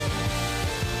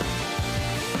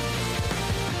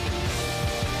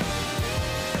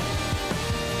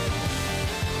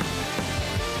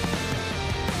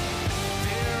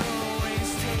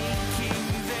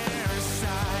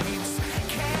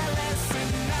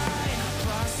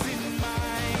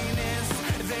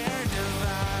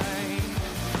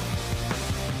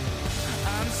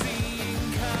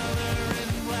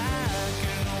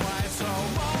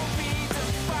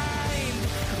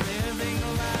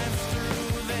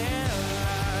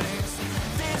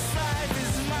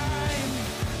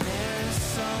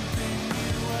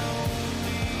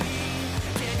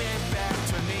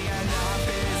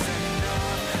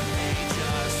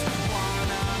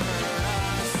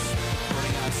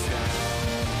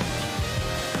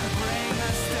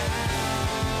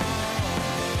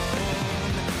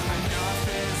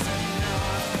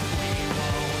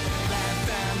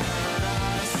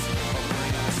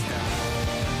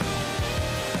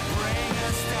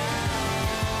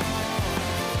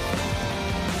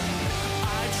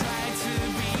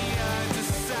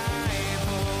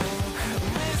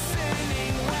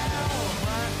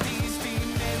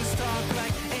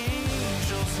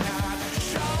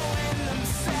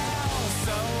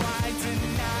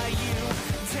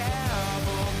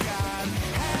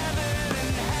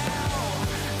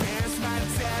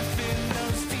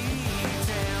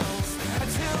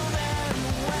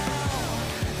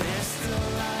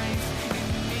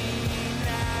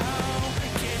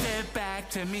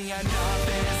To me, enough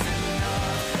is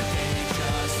enough. They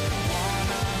just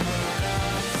wanna hurt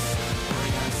us,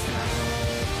 bring us down,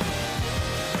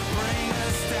 bring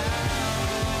us down.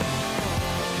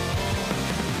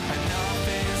 Enough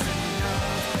is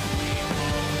enough. We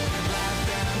won't let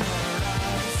them hurt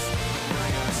us,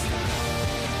 bring us down,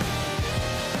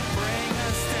 bring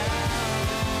us down.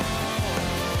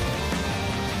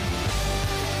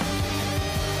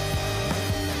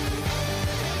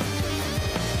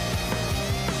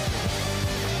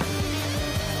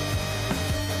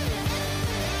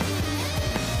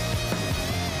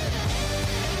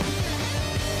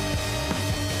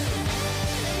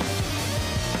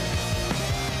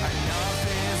 Enough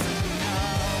is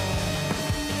enough.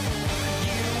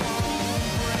 You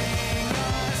won't bring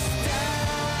us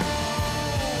down,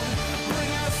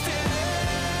 bring us down.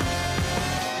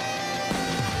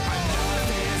 Enough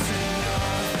is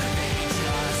enough. They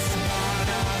just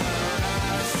wanna hurt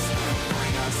us,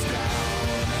 bring us down,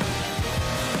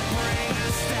 bring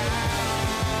us down.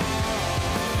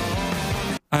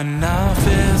 Enough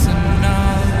is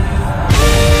enough.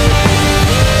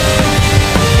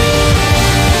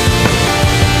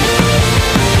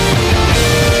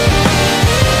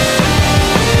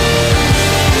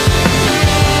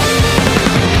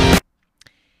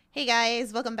 Hey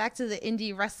guys, welcome back to the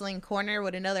Indie Wrestling Corner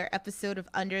with another episode of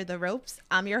Under the Ropes.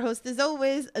 I'm your host as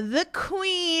always, the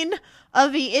queen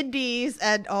of the indies.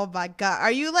 And oh my god,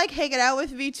 are you like hanging out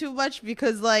with me too much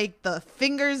because like the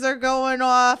fingers are going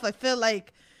off? I feel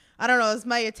like, I don't know, is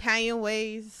my Italian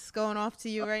ways going off to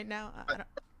you right now?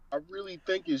 I really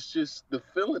think it's just the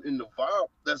feeling and the vibe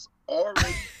that's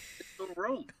already in the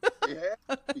room. It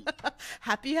has to be.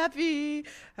 Happy.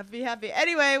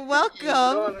 Anyway, welcome. You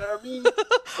know what I mean?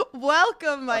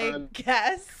 Welcome, my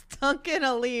guest, Duncan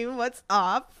Aleem. What's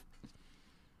up?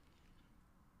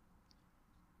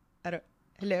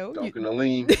 Hello? Duncan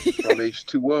Aleem from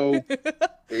H2O.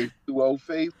 H2O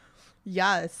Faith.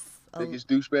 Yes. Biggest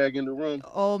douchebag in the room.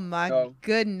 Oh my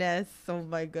goodness. Oh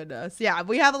my goodness. Yeah,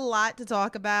 we have a lot to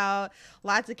talk about, a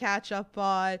lot to catch up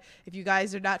on. If you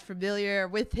guys are not familiar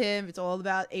with him, it's all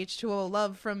about H2O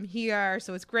love from here.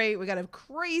 So it's great. We got a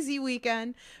crazy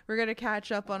weekend. We're going to catch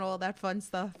up on all that fun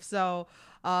stuff. So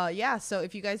yeah, so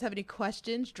if you guys have any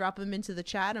questions, drop them into the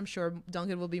chat. I'm sure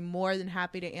Duncan will be more than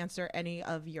happy to answer any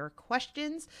of your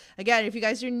questions. Again, if you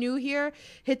guys are new here,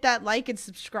 hit that like and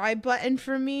subscribe button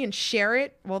for me and share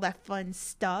it, all that fun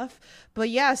stuff. But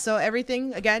yeah, so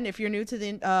everything, again, if you're new to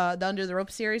the Under the Rope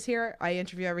series here, I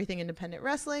interview everything independent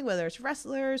wrestling, whether it's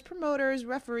wrestlers, promoters,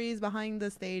 referees, behind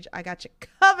the stage. I got you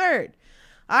covered.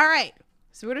 All right.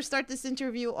 So we're going to start this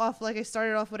interview off like I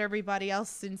started off with everybody else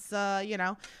since, you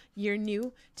know, you're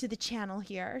new to the channel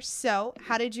here. So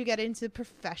how did you get into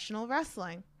professional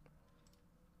wrestling?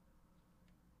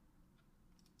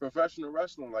 Professional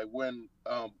wrestling, like when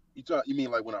you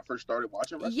mean like when I first started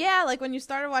watching wrestling? Yeah, like when you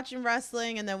started watching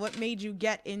wrestling, and then what made you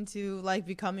get into like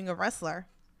becoming a wrestler?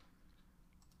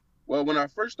 Well, when I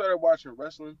first started watching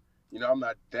wrestling, you know, I'm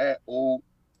not that old,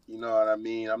 you know what I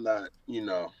mean? I'm not, you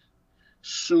know,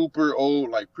 super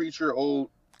old, like preacher old,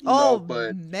 you know,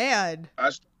 but man, I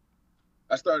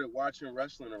started watching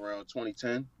wrestling around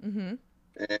 2010, mm-hmm.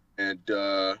 and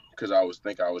because I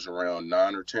was around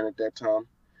 9 or 10 at that time,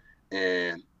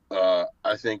 and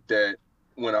I think that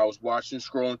when I was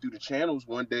scrolling through the channels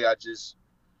one day, I just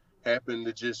happened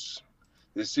to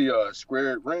see a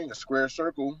square ring, a square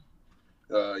circle,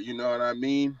 you know what I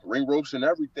mean, ring ropes and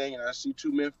everything, and I see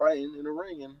two men fighting in the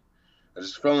ring, and I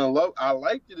just fell in love. I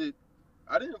liked it.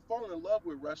 I didn't fall in love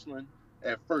with wrestling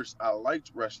at first. I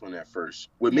liked wrestling at first.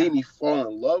 What made me fall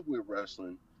in love with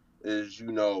wrestling is,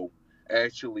 you know,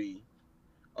 actually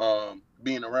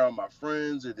being around my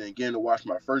friends and then getting to watch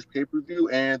my first pay-per-view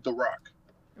and The Rock.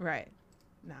 Right.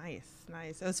 Nice.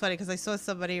 It was funny because I saw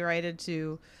somebody write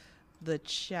into the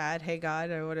chat, hey God,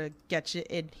 I want to get you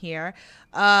in here.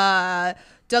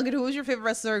 Duncan, who was your favorite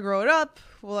wrestler growing up?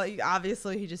 Well,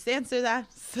 obviously he just answered that.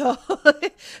 So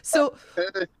I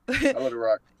love The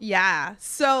Rock. Yeah.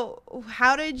 So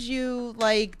how did you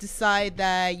like decide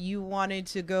that you wanted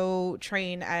to go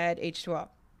train at H2O?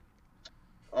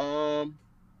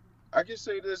 I can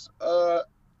say this.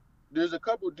 There's a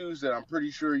couple dudes that I'm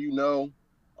pretty sure you know.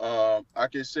 I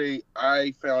can say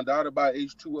I found out about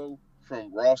H2O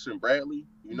from Ross and Bradley.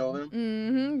 You know them?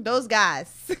 Mm-hmm. Those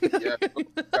guys. Yeah,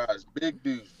 those guys, big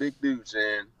dudes,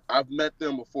 and I've met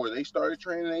them before they started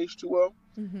training at H2O,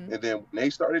 Mm-hmm. and then when they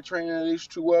started training at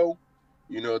H2O,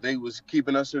 you know, they was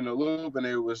keeping us in the loop, and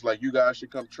it was like, you guys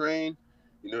should come train.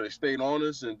 You know, they stayed on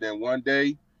us, and then one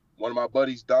day, one of my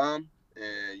buddies, Dom,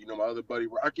 and you know, my other buddy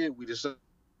Rocket, we decided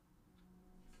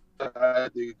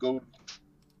to go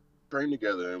trained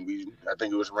together, and I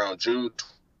think it was around June.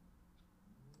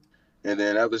 And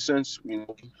then ever since,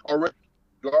 already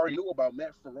you already knew about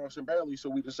Matt from Ross and Bradley, so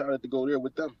we decided to go there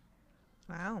with them.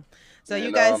 Wow. So And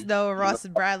you guys know Ross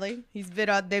and Bradley.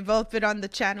 They've both been on the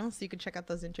channel, so you can check out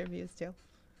those interviews too.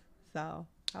 So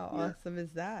how awesome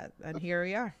is that? And here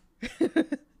we are.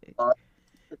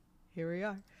 Here we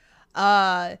are.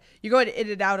 You're going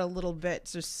in and out a little bit,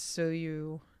 just so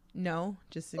you know,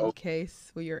 just in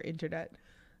case with your internet.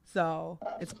 So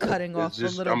it's cutting off a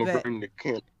little I'm bit. bring the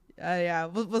camp. Yeah,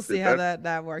 we'll see how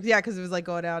that works. Yeah, because it was like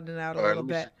going out and out a little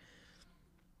bit.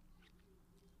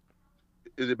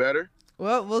 Is it better?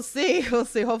 Well, we'll see. We'll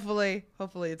see. Hopefully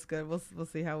it's good. We'll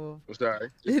see how we'll. I'm sorry.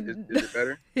 Is it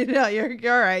better? No, you're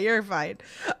all right. You're fine.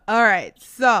 All right.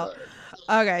 So,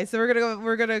 okay. So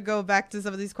we're gonna go back to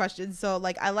some of these questions. So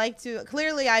like I like to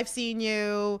clearly I've seen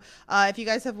you. If you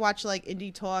guys have watched like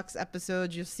Indie Talks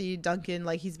episodes, you'll see Duncan,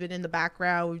 like he's been in the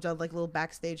background. We've done like little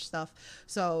backstage stuff,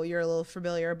 so you're a little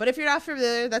familiar. But if you're not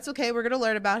familiar, that's okay. We're gonna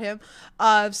learn about him.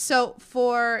 So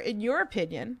in your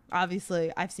opinion,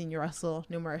 obviously I've seen you wrestle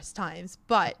numerous times,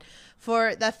 but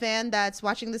for the fan that's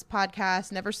watching this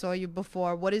podcast, never saw you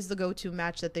before, what is the go-to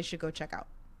match that they should go check out?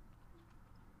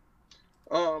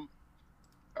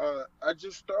 I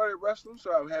just started wrestling,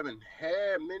 so I haven't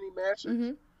had many matches.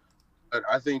 Mm-hmm. But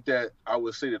I think that I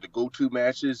would say that the go-to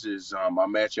matches is my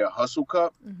match at Hustle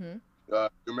Cup. Mm-hmm.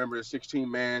 Remember the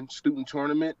 16-man student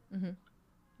tournament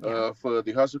Mm-hmm. for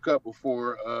the Hustle Cup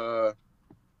before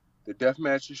the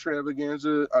deathmatch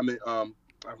extravaganza.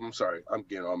 I'm sorry, I'm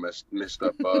getting all messed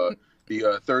up.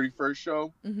 The 31st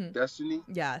show, Mm-hmm. Destiny.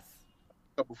 Yes.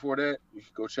 Before that, you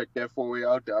should go check that 4-way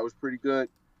out. That was pretty good.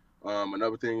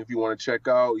 Another thing, if you want to check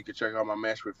out, you can check out my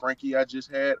match with Frankie I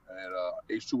just had at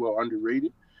H2O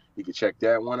Underrated. You can check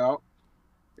that one out.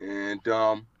 And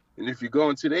if you're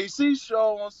going to the AC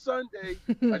show on Sunday,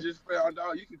 I just found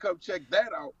out you can come check that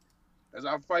out as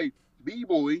I fight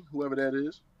B-Boy, whoever that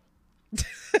is.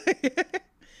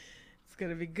 It's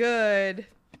gonna be good.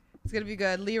 It's gonna be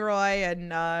good. Leroy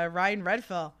and Ryan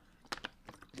Redfill.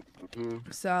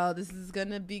 Mm-hmm. So this is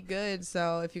gonna be good.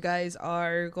 So if you guys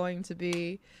are going to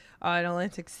be in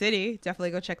Atlantic City,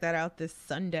 definitely go check that out this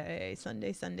Sunday.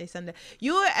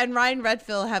 You and Ryan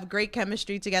Redfill have great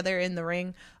chemistry together in the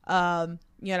ring. I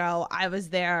was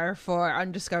there for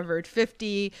Undiscovered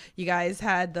 50. You guys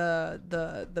had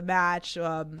the match.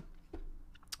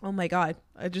 Oh my God,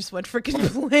 I just went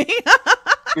freaking blank.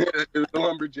 It was the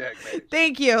lumberjack match.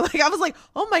 Thank you. Like I was like,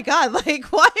 oh my God, like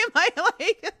why am I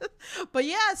like? But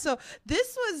yeah, so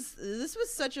this was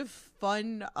such a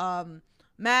fun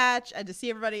match, and to see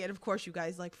everybody, and of course you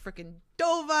guys like freaking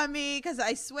dove on me because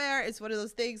I swear it's one of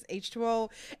those things.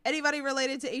 H2O, anybody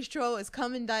related to H2O is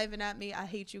coming diving at me. I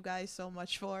hate you guys so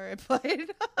much for it, but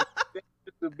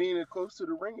being as close to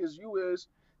the ring as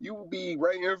you will be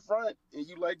right in front, and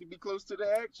you like to be close to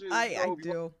the action. I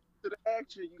do. To the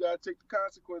action, you gotta take the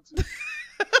consequences.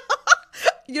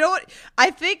 You know what? I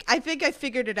think I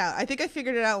figured it out. I think I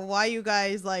figured it out why you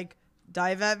guys like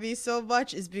dive at me so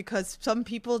much is because some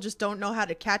people just don't know how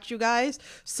to catch you guys.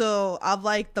 So I'm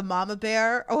like the mama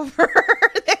bear over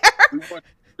there. We want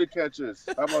you to catch us.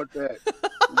 How about that?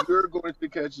 You're going to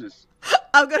catch us.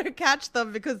 I'm gonna catch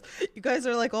them because you guys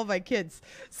are like all my kids.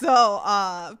 So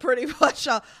pretty much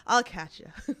I'll catch you.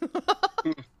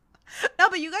 No,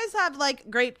 but you guys have like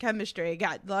great chemistry.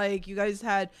 Yeah, like you guys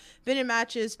had been in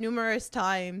matches numerous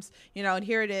times, and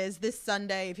here it is this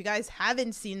Sunday. If you guys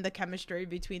haven't seen the chemistry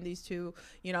between these two,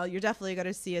 you're definitely going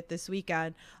to see it this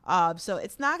weekend. So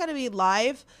it's not going to be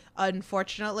live,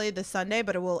 unfortunately, this Sunday,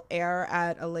 but it will air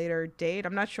at a later date.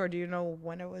 I'm not sure. Do you know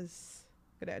when it was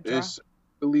going to drop? I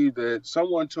believe that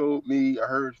someone told me, I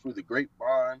heard through the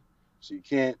grapevine, so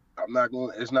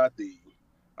it's not the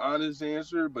honest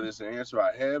answer, but it's an answer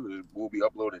I have. It will be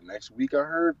uploaded next week, I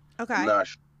heard. Okay. I'm not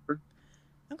sure.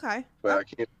 Okay. But I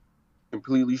can't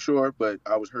completely sure, but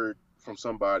I was heard from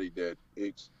somebody that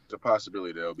it's a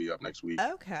possibility that it'll be up next week.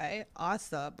 Okay.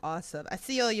 Awesome. I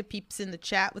see all your peeps in the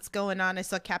chat. What's going on? I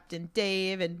saw Captain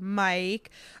Dave and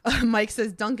Mike. Mike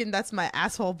says, Duncan, that's my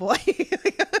asshole boy.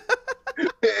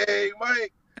 Hey,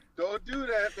 Mike. Don't do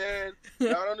that, man.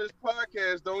 Not on this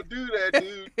podcast. Don't do that,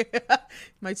 dude.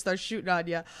 Might start shooting on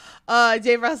you.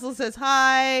 Dave Russell says,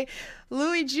 hi.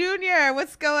 Louis Jr.,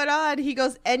 what's going on? He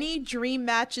goes, any dream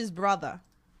matches, brother?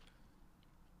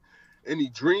 Any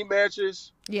dream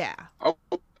matches? Yeah. I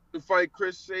want to fight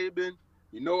Chris Sabin.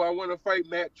 I want to fight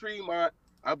Matt Tremont.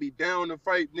 I'll be down to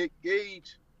fight Nick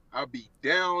Gage. I'll be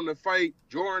down to fight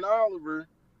Jordan Oliver.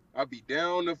 I'll be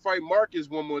down to fight Marcus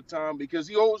one more time because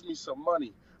he owes me some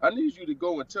money. I need you to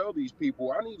go and tell these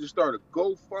people I need to start a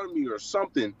GoFundMe or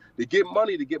something to get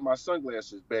money to get my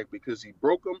sunglasses back because he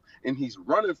broke them and he's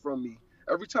running from me.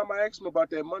 Every time I ask him about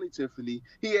that money, Tiffany,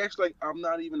 he acts like I'm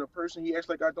not even a person. He acts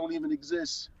like I don't even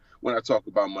exist when I talk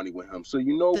about money with him. So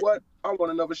you know what? I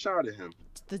want another shot at him.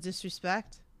 The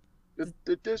disrespect.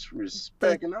 The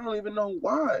disrespect, and I don't even know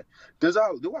why. Do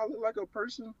I look like a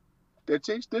person that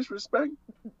takes disrespect?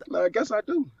 I guess I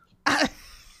do.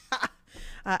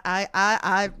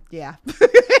 Yeah.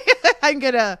 I'm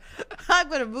gonna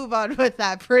move on with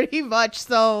that pretty much.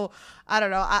 So I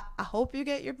don't know. I hope you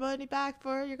get your money back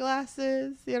for your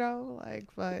glasses,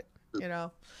 but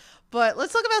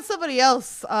let's talk about somebody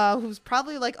else who's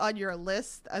probably like on your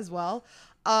list as well.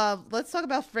 Let's talk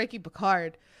about Frankie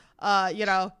Picard.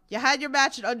 You had your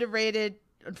match at Underrated.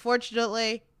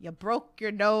 Unfortunately, you broke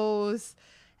your nose.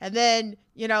 And then,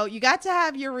 you got to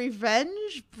have your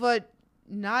revenge, but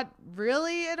not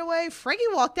really in a way. Frankie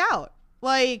walked out.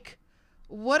 Like,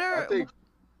 what are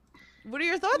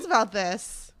your thoughts about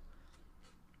this?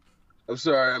 I'm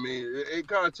sorry. I mean, it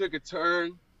kind of took a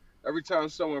turn. Every time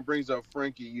someone brings up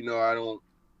Frankie, I don't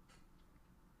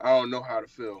know how to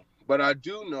feel. But I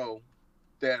do know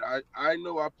that I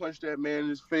know I punched that man in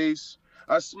his face.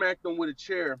 I smacked him with a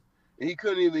chair, and he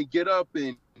couldn't even get up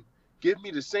and give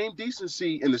me the same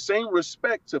decency and the same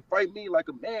respect to fight me like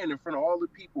a man in front of all the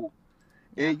people.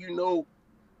 And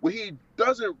what he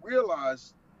doesn't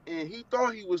realize, and he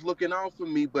thought he was looking out for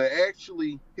me, but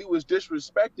actually he was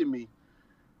disrespecting me.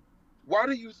 Why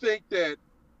do you think that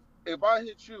if I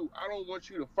hit you, I don't want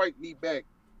you to fight me back,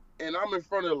 and I'm in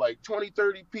front of like 20,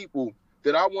 30 people,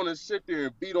 that I want to sit there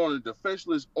and beat on a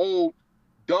defenseless, old,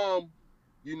 dumb,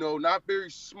 not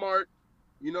very smart,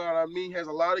 you know what I mean, has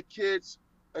a lot of kids,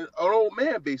 an old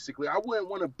man, basically. I wouldn't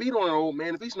want to beat on an old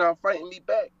man if he's not fighting me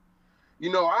back.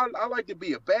 I like to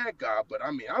be a bad guy, but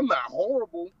I mean, I'm not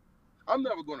horrible. I'm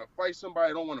never going to fight somebody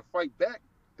I don't want to fight back.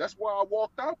 That's why I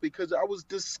walked out, because I was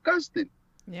disgusted.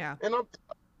 Yeah. And I'm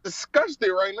disgusted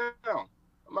right now.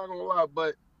 I'm not going to lie,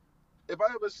 but if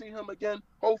I ever see him again,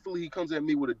 hopefully he comes at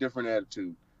me with a different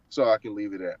attitude so I can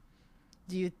leave it at.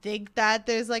 Do you think that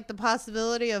there's like the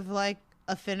possibility of like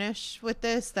a finish with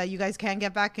this, that you guys can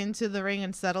get back into the ring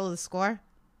and settle the score?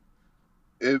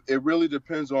 It really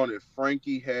depends on if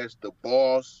Frankie has the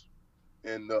balls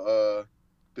and the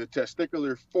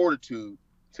testicular fortitude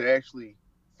to actually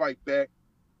fight back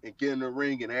and get in the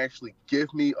ring and actually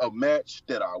give me a match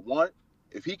that I want.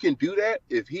 If he can do that,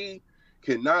 if he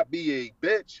cannot be a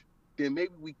bitch, then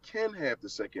maybe we can have the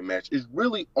second match. It's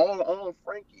really all on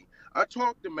Frankie. I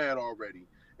talked to Matt already.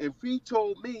 If he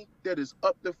told me that it's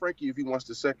up to Frankie if he wants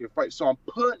the second fight. So I'm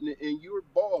putting it in your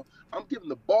ball. I'm giving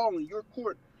the ball in your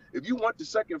court. If you want the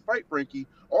second fight, Frankie,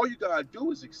 all you got to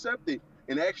do is accept it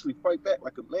and actually fight back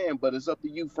like a man. But it's up to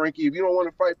you, Frankie. If you don't want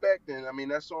to fight back, then, I mean,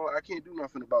 that's all. I can't do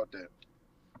nothing about that.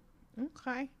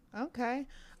 Okay.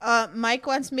 Mike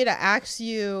wants me to ask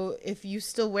you if you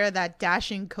still wear that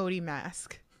Dashing Cody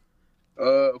mask.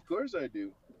 Of course I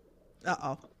do.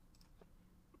 Uh-oh.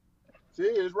 See,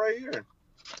 it's right here.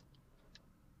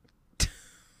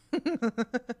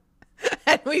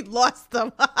 And we lost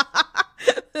them.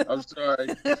 I'm sorry.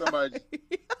 Somebody.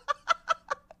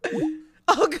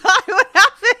 Oh God, what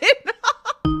happened?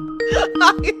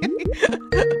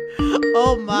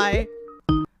 Oh my.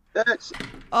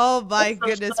 Oh my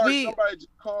goodness. Sorry, somebody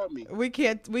just called me. We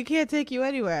can't take you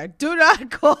anywhere. Do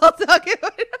not call Duncan.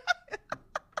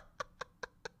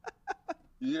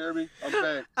 You hear me? I'm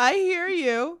back. I hear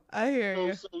you.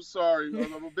 I'm so sorry.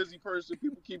 I'm a busy person.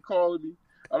 People keep calling me.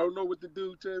 I don't know what to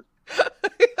do, Tiff.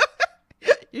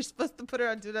 You're supposed to put her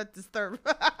on Do Not Disturb.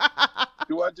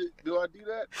 Do I do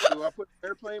that? Do I put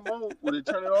airplane mode? Would it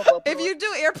turn it off? If you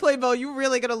do airplane mode, you're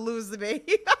really gonna lose me.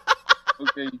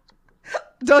 Okay.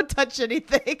 Don't touch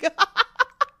anything.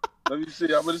 Let me see.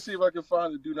 I'm gonna see if I can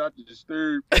find the Do Not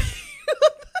Disturb.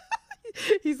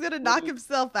 He's gonna knock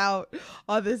himself out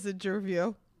on this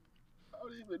interview. I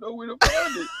don't even know where to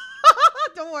find it.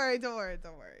 Don't worry.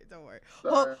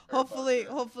 Sorry,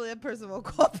 Hopefully that person will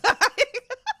call back.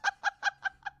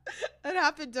 It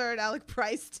happened during Alec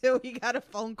Price too. He got a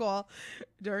phone call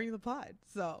during the pod.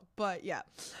 So, but yeah.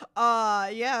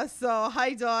 So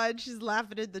hi Dawn. She's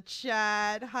laughing in the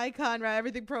chat. Hi Conrad,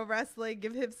 Everything Pro Wrestling.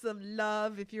 Give him some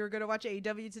love. If you're gonna watch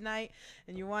AEW tonight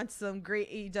and you want some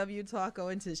great AEW talk, go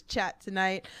into his chat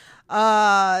tonight.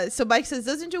 So Mike says,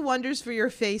 doesn't do wonders for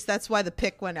your face. That's why the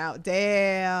pick went out.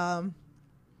 Damn.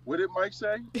 What did Mike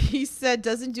say? He said,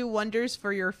 doesn't do wonders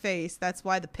for your face. That's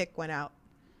why the pick went out.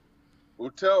 Well,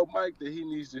 tell Mike that he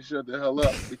needs to shut the hell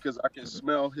up because I can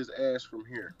smell his ass from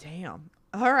here. Damn.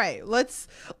 All right, let's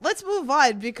move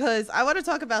on because I want to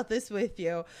talk about this with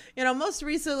you. You know, most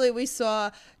recently we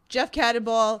saw Jeff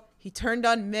Cannonball. He turned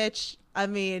on Mitch. I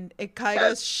mean, it kind of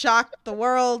Yes. shocked the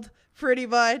world pretty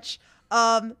much.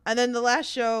 And then the last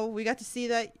show we got to see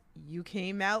that you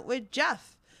came out with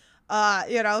Jeff.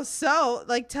 You know, so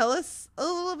like tell us a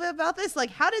little bit about this.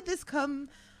 Like, how did this come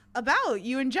about,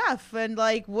 you and Jeff? And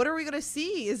like, what are we gonna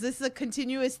see? Is this a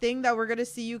continuous thing that we're gonna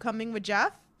see you coming with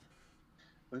Jeff?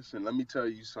 Listen, let me tell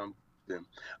you something.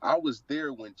 I was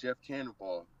there when Jeff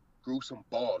Cannonball grew some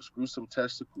balls, grew some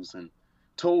testicles, and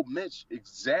told Mitch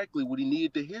exactly what he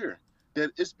needed to hear.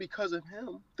 That it's because of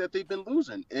him that they've been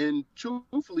losing. And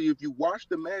truthfully, if you watch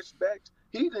the match back,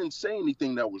 he didn't say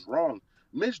anything that was wrong.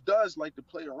 Mitch does like to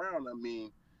play around. I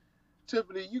mean,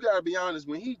 Tiffany, you gotta be honest.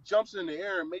 When he jumps in the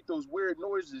air and make those weird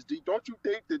noises, don't you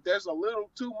think that that's a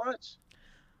little too much?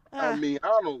 I Uh, mean,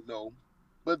 I don't know.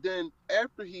 But then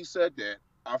after he said that,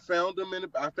 I found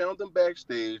him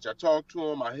backstage. I talked to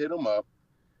him. I hit him up,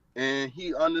 and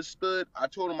he understood. I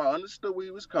told him I understood where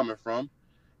he was coming from,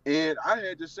 and I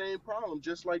had the same problem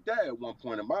just like that at one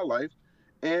point in my life.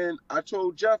 And I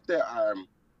told Jeff that I'm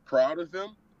proud of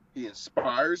him. He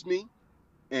inspires me,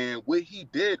 and what he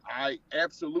did, I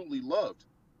absolutely loved.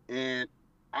 And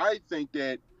I think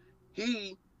that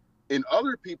he and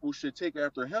other people should take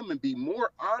after him and be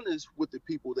more honest with the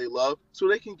people they love so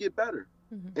they can get better.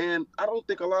 mhm. And I don't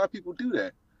think a lot of people do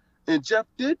that. And Jeff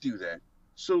did do that.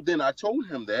 So then I told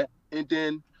him that. And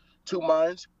then two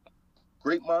minds,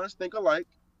 great minds think alike.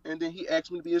 And then he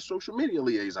asked me to be his social media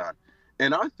liaison.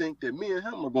 And I think that me and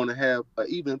him are going to have an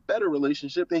even better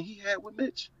relationship than he had with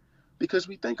Mitch because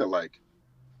we think alike.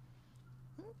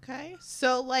 Okay.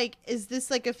 So like is this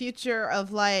like a future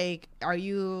of like are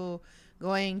you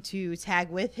going to tag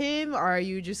with him or are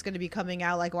you just going to be coming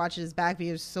out like watching his back be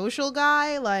a social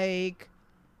guy like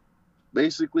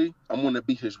Basically, I'm going to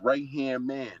be his right hand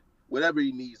man. Whatever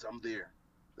he needs, I'm there.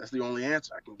 That's the only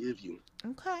answer I can give you.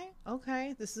 okay.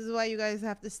 Okay. This is why you guys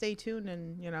have to stay tuned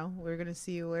and you know, we're going to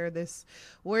see where this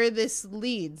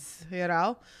leads, you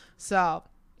know. So,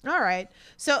 all right.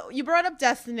 So, you brought up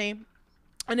Destiny.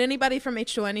 And anybody from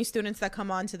H2O, any students that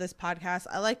come on to this podcast,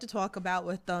 I like to talk about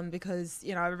with them because,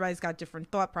 you know, everybody's got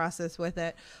different thought process with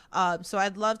it. So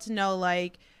I'd love to know,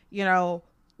 like, you know,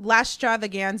 last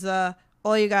extravaganza,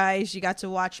 all you guys, you got to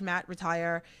watch Matt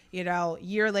retire, you know,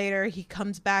 year later, he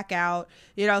comes back out,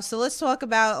 you know, so let's talk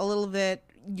about a little bit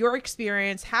your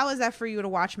experience. How is that for you to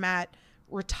watch Matt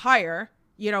retire,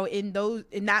 you know, in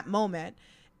that moment?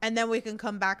 And then we can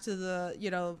come back to the,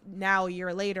 you know, now a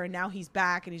year later, and now he's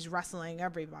back and he's wrestling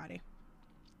everybody.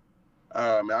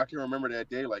 I can remember that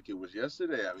day like it was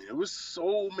yesterday. I mean, it was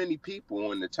so many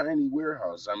people in the tiny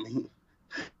warehouse. I mean,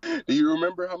 do you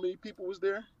remember how many people was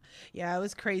there? Yeah, it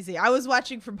was crazy. I was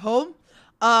watching from home,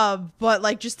 but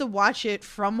like just to watch it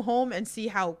from home and see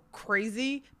how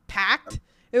crazy packed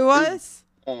it was.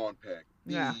 On pack,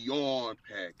 Yeah. beyond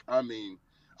pack. I mean,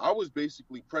 I was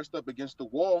basically pressed up against the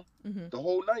wall Hmm. the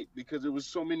whole night because there was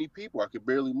so many people I could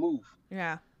barely move.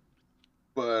 Yeah.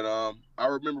 But I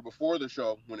remember before the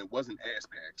show when it wasn't as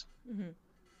packed. Hmm.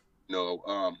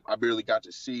 I barely got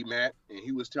to see Matt, and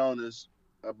he was telling us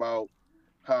about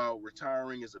how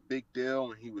retiring is a big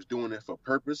deal, and he was doing it for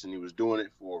purpose, and he was doing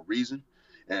it for a reason.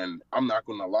 And I'm not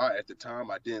gonna lie, at the time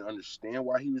I didn't understand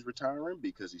why he was retiring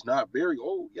because he's not very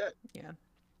old yet. Yeah.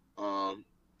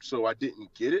 So I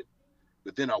didn't get it.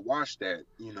 But then I watched that,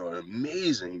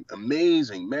 amazing,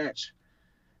 amazing match,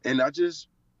 and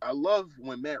I love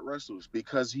when Matt wrestles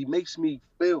because he makes me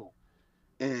feel,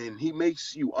 and he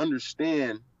makes you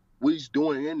understand what he's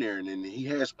doing in there, and then he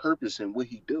has purpose in what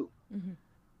he do. Hmm.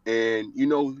 And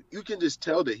you can just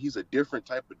tell that he's a different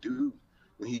type of dude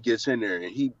when he gets in there,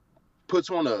 and he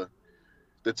puts on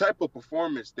the type of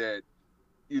performance that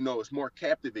is more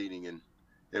captivating and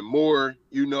more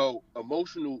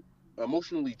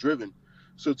emotionally driven.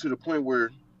 So to the point where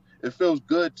it feels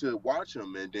good to watch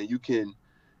him, and then you can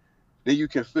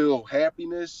feel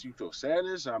happiness, you feel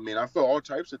sadness. I mean, I felt all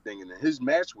types of things. And his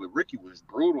match with Ricky was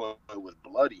brutal. It was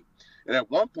bloody. And at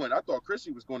one point, I thought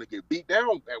Chrissy was going to get beat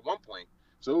down at one point.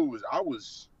 So I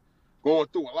was going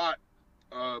through a lot,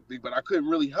 but I couldn't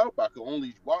really help. I could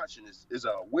only watch. And it's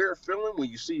a weird feeling when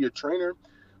you see your trainer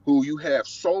who you have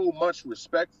so much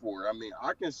respect for. I mean,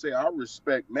 I can say I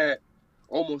respect Matt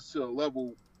almost to a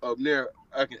level of near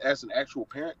as an actual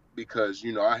parent because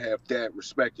I have that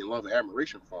respect and love and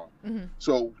admiration for him. Hmm.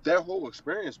 So that whole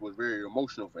experience was very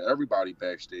emotional for everybody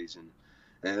backstage, and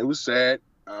it was sad.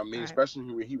 I mean, Right. especially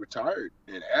when he retired,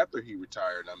 and after he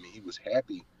retired, I mean, he was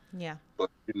happy, Yeah. but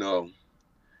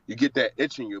you get that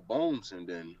itch in your bones, and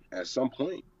then at some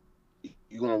point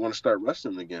you're gonna want to start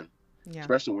wrestling again. Yeah.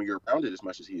 especially when you're around it as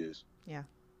much as he is.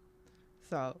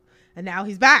 So, and now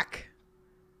he's back.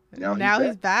 Now he's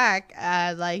He's back,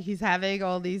 and like he's having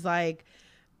all these like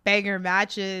banger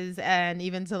matches, and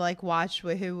even to like watch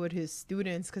with him with his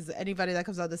students, because anybody that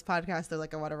comes on this podcast, they're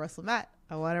like, I want to wrestle Matt.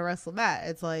 I want to wrestle Matt.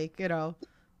 It's like, you know,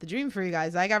 the dream for you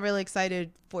guys. I got really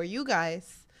excited for you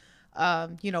guys,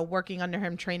 you know, working under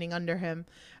him, training under him,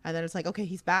 and then it's like, okay,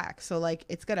 he's back, so like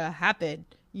it's gonna happen,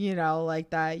 you know, like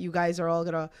that. You guys are all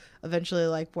gonna eventually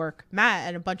like work Matt,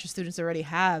 and a bunch of students already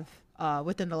have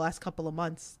within the last couple of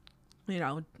months, you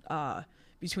know,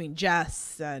 between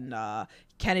Jess and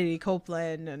Kennedy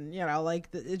Copeland, and you know, like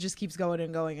it just keeps going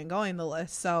and going and going, the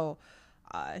list. So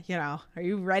you know, are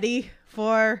you ready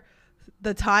for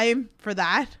the time for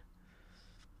that?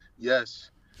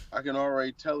 Yes, I can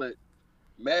already tell it.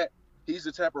 Matt, he's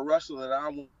the type of wrestler that I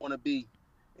want to be,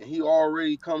 and he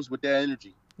already comes with that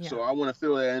energy. Yeah. So I want to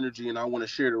feel that energy, and I want to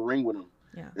share the ring with him,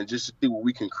 Yeah. and just to see what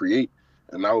we can create.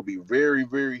 And I would be very,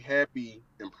 very happy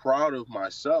and proud of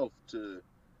myself to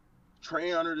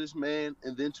train under this man,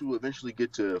 and then to eventually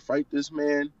get to fight this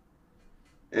man.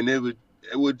 And it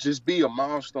would just be a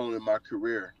milestone in my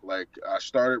career. Like, I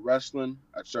started wrestling,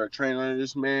 I started training under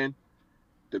this man.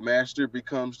 The master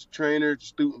becomes the trainer, the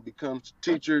student becomes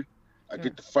the teacher. I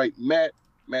get to fight Matt.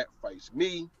 Matt fights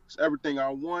me. It's everything I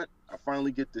want. I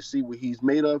finally get to see what he's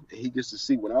made of, and he gets to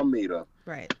see what I'm made of.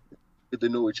 Right. Get to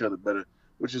know each other better,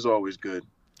 which is always good,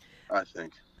 I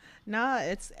think. Nah,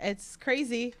 it's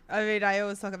crazy. I mean, I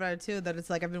always talk about it too, that it's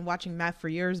like I've been watching Matt for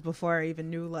years before I even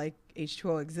knew like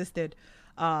H2O existed.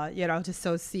 You know, to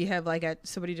so see him like at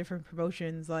so many different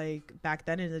promotions, like back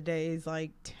then in the days, like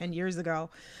 10 years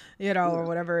ago, you know, or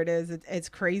whatever it is. It's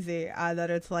crazy that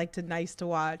it's like nice to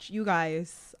watch you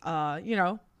guys, you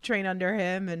know, train under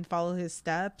him and follow his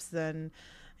steps, and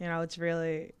you know, it's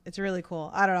really cool.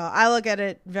 I don't know. I look at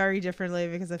it very differently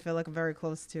because I feel like I'm very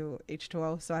close to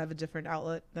H2O, so I have a different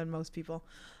outlet than most people.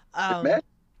 Matt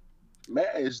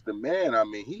is the man. I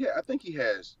mean, I think he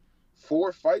has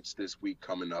 4 fights this week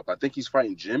coming up. I think he's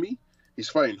fighting Jimmy. He's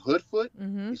fighting Hoodfoot.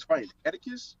 Mhm. He's fighting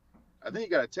Atticus. I think he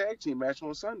got a tag team match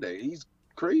on Sunday. He's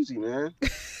crazy, man.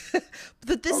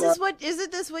 But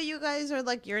isn't this what you guys are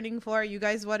like yearning for? You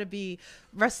guys want to be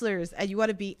wrestlers, and you want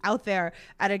to be out there.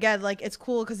 And again, like it's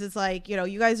cool because it's like, you know,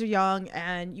 you guys are young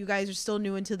and you guys are still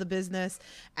new into the business,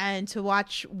 and to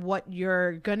watch what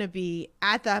you're gonna be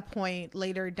at that point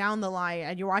later down the line,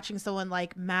 and you're watching someone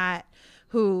like Matt,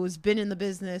 who's been in the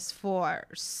business for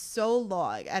so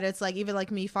long. And it's like, even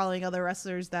like me following other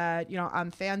wrestlers that, you know,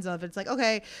 I'm fans of, it's like,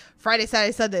 okay, Friday,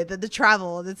 Saturday, Sunday, the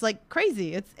travel, it's like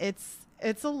crazy.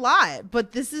 It's a lot,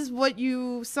 but this is what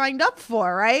you signed up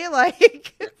for, right?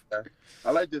 Like, Yeah.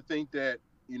 I like to think that,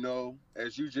 you know,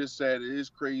 as you just said, it is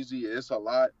crazy. It's a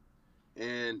lot,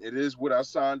 and it is what I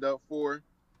signed up for.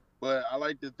 But I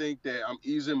like to think that I'm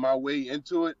easing my way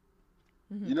into it.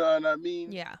 Mhm. You know what I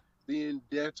mean? Yeah. Being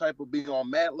on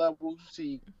Matt level.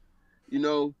 See, you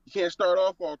know, you can't start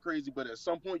off all crazy, but at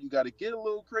some point you got to get a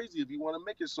little crazy if you want to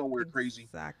make it somewhere crazy.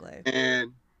 Exactly.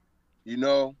 And, you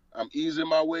know, I'm easing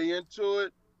my way into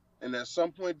it. And at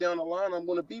some point down the line, I'm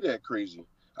going to be that crazy.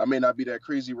 I may not be that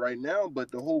crazy right now, but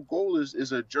the whole goal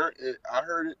is a journey. I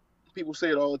heard it. People say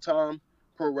it all the time.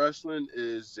 Pro wrestling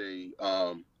is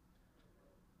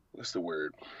what's the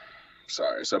word?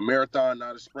 Sorry. It's a marathon,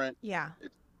 not a sprint. Yeah.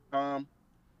 It's time.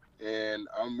 And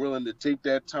I'm willing to take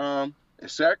that time and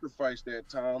sacrifice that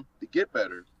time to get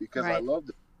better because I Right. love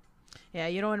it. Yeah,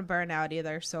 you don't want to burn out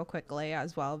either so quickly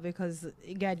as well, because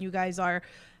again, you guys are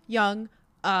young,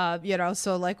 you know,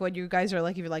 so like when you guys are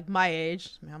like even like my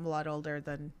age, I mean, I'm a lot older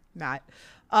than Matt,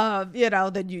 you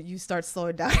know, then you start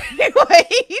slowing down anyway.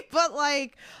 But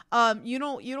like, you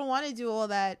don't want to do all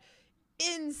that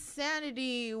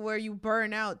insanity where you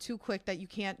burn out too quick that you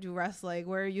can't do wrestling,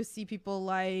 where you see people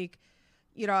like,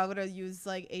 you know, I'm gonna use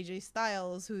like AJ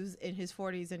Styles, who's in his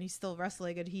 40s and he's still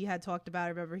wrestling, and he had talked about, I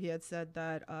remember he had said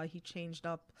that he changed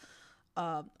up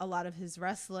a lot of his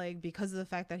wrestling because of the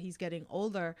fact that he's getting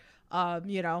older.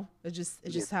 You know, it's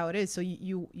just how it is. So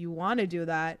you want to do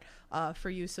that for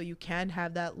you, so you can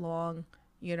have that long,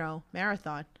 you know,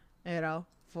 marathon, you know,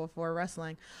 for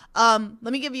wrestling. Let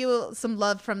me give you some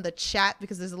love from the chat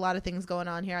because there's a lot of things going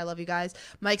on here. I love you guys.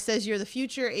 Mike says you're the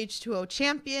future H2O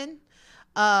champion.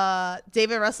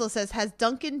 David Russell says, has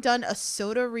Duncan done a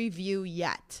soda review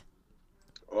yet?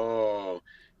 Oh,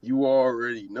 you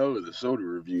already know the soda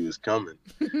review is coming.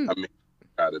 I mean,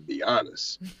 gotta be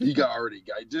honest.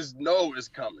 Just know it's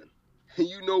coming.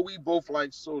 You know, we both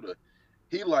like soda.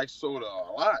 He likes soda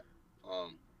a lot.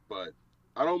 But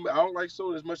I don't like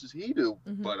soda as much as he do.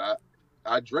 Mhm. But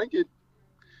I drink it.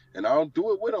 And I'll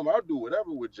do it with him. I'll do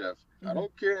whatever with Jeff. I Mhm.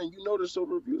 don't care. And you know the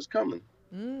soda review is coming.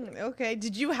 Okay.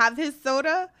 Did you have his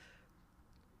soda?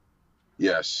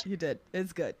 Yes. You did.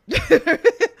 It's good. Yeah.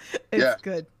 It's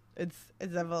good. It's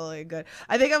definitely good.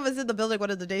 I think I was in the building one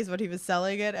of the days when he was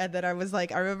selling it, and then I was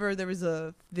like, I remember there was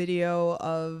a video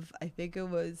of, I think it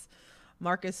was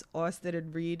Marcus Austin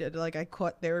and Reed, and like I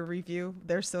caught their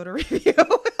soda review.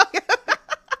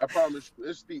 I promise you,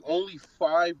 it's the only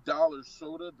 $5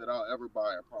 soda that I'll ever buy.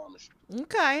 I promise you.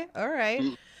 Okay, all right.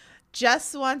 Mm.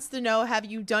 Jess wants to know, have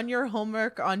you done your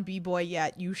homework on B-Boy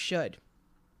yet? You should.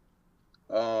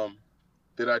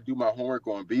 Did I do my homework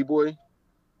on B-Boy?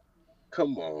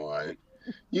 Come on.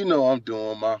 You know I'm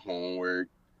doing my homework.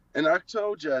 And I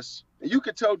told Jess, and you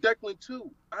can tell Declan too,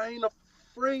 I ain't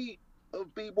afraid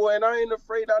of B-Boy, and I ain't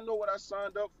afraid. I know what I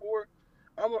signed up for.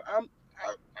 I'm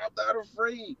not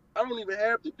afraid. I don't even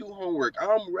have to do homework.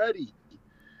 I'm ready.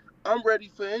 I'm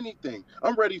ready for anything.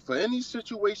 I'm ready for any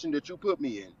situation that you put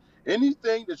me in.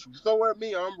 Anything that you throw at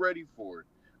me, I'm ready for it.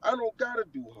 I don't gotta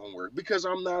do homework because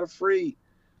I'm not afraid.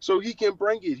 So he can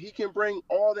bring it. He can bring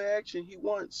all the action he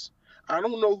wants. I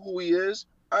don't know who he is.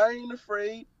 I ain't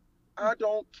afraid. I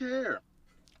don't care.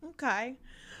 Okay.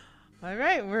 All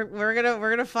right, we're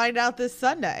gonna find out this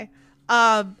Sunday.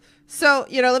 So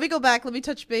let me go back. Let me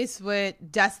touch base with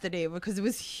Destiny because it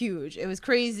was huge. It was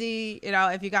crazy.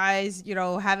 If you guys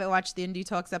haven't watched the Indie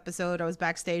Talks episode, I was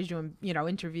backstage doing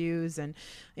interviews, and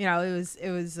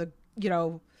it was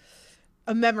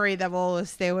a memory that will always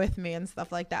stay with me and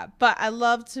stuff like that. But I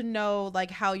love to know like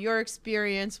how your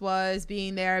experience was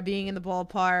being there, being in the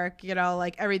ballpark,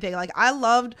 like everything. Like I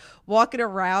loved walking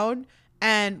around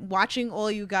and watching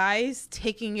all you guys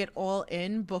taking it all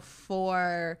in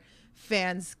before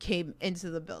fans came into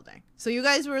the building. So you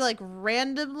guys were like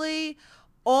randomly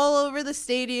all over the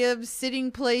stadium,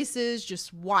 sitting places,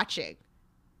 just watching.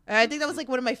 And I think that was like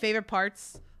one of my favorite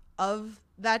parts of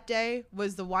that day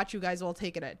was to watch you guys all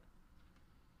take it in.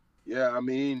 Yeah, I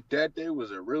mean, that day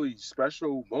was a really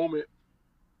special moment,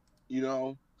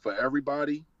 for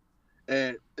everybody.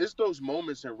 And it's those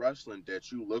moments in wrestling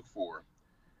that you look for.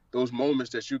 Those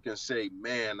moments that you can say,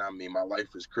 man, I mean, my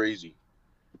life is crazy.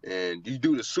 And you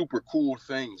do the super cool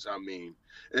things, I mean,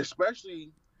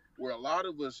 especially where a lot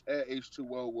of us at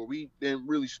H2O, where we didn't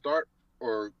really start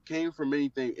or came from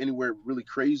anywhere really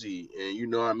crazy. And you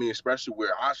know what I mean? Especially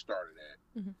where I started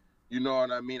at. Mhm. You know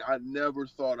what I mean? I never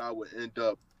thought I would end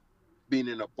up being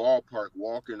in a ballpark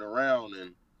walking around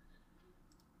and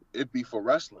it'd be for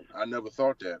wrestling. I never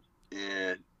thought that.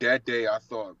 And that day I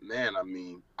thought, man, I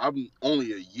mean, I'm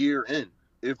only a year in,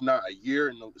 if not a year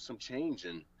and some change.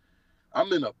 And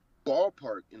I'm in a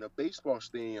ballpark in a baseball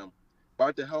stadium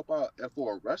about to help out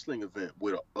for a wrestling event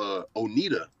with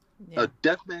Onita, Yeah. a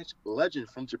deathmatch legend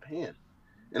from Japan.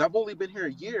 And I've only been here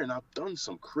a year and I've done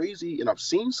some crazy and I've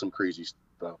seen some crazy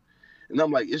stuff. And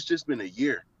I'm like, it's just been a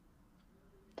year.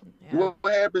 Yeah.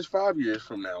 What happens 5 years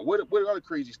from now? What other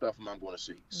crazy stuff am I going to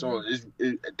see? So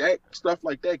that stuff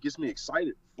like that gets me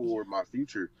excited for my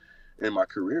future and my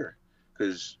career.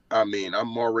 Because, I mean,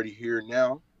 I'm already here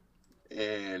now,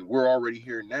 and we're already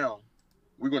here now.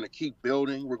 We're going to keep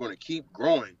building. We're going to keep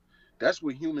growing. That's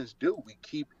what humans do. We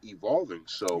keep evolving.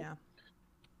 So, Yeah.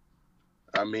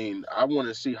 I mean, I want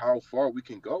to see how far we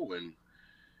can go. And,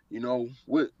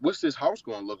 what's this house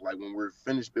going to look like when we're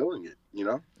finished building it,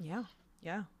 Yeah.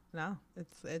 Yeah. No,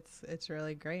 it's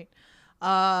really great.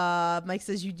 Mike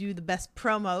says you do the best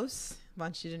promos.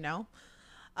 Wants you to know.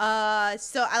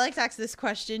 So I like to ask this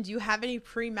question. Do you have any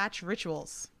pre-match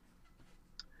rituals?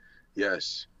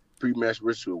 Yes, pre-match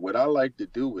ritual. What I like to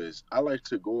do is I like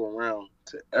to go around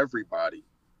to everybody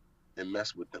and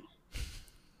mess with them.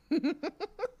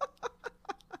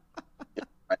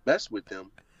 I mess with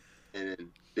them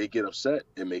and they get upset.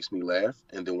 It makes me laugh.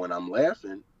 And then when I'm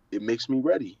laughing, it makes me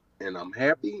ready. And I'm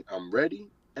happy, I'm ready,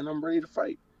 and I'm ready to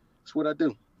fight. That's what I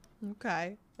do.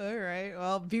 Okay. All right.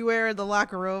 Well, beware in the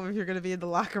locker room if you're going to be in the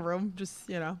locker room. Just,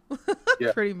 Yeah,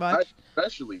 pretty much.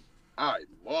 I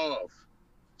love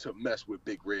to mess with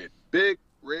Big Red. Big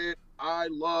Red, I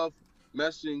love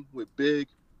messing with Big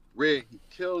Red. He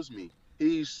kills me.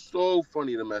 He's so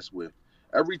funny to mess with.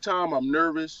 Every time I'm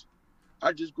nervous,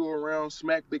 I just go around,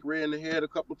 smack Big Red in the head a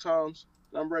couple times,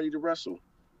 and I'm ready to wrestle.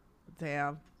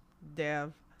 Damn.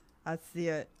 I see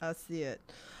it.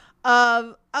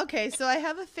 Okay, so I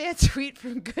have a fan tweet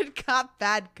from Good Cop,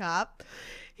 Bad Cop.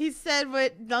 He said,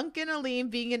 with Duncan Aleem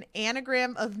being an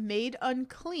anagram of made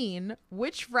unclean,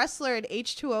 which wrestler at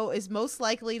H2O is most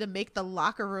likely to make the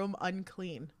locker room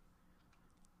unclean?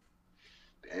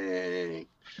 Dang,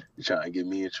 you trying to get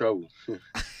me in trouble.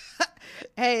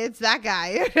 Hey, it's that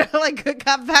guy. Like Good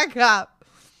Cop, Bad Cop.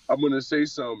 I'm gonna say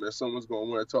something and someone's gonna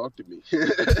want to talk to me.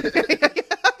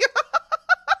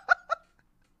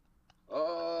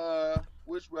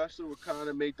 Which wrestler would kind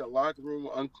of make the locker room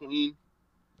unclean?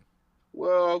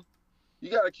 Well, you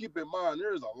got to keep in mind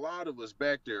there's a lot of us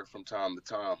back there from time to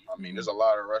time. I mean, there's a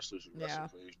lot of wrestlers who wrestle Yeah.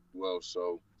 for H well,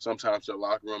 so sometimes the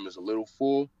locker room is a little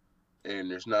full,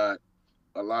 and there's not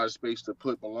a lot of space to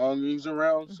put belongings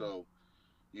around. Mhm. So,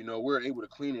 we're able to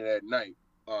clean it at night.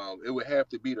 It would have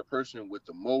to be the person with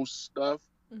the most stuff.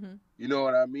 Mhm. You know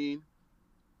what I mean?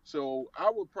 So I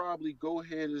would probably go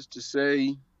ahead as to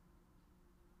say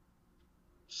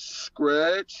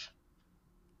Scratch.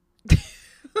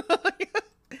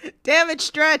 Damn it,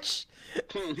 Stretch.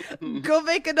 Go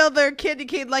make another Candy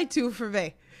Cane Light Tube for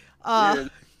me. Yeah,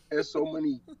 there's so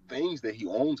many things that he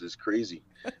owns. It's crazy.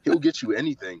 He'll get you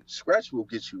anything. Scratch will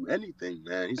get you anything,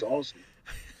 man. He's awesome.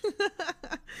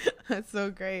 That's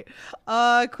so great.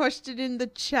 Question in the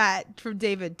chat from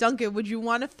David. Duncan, would you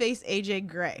want to face AJ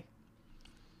Gray?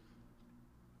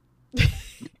 I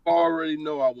already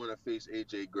know I want to face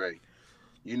AJ Gray.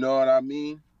 You know what I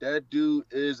mean? That dude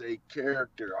is a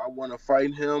character. I want to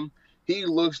fight him. He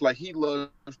looks like he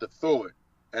loves to throw it,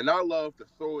 and I love to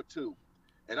throw it too.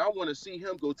 And I want to see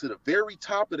him go to the very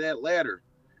top of that ladder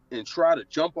and try to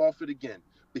jump off it again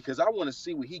because I want to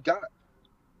see what he got.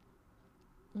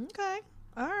 Okay.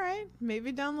 All right.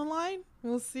 Maybe down the line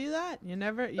we'll see that. You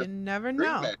never Dream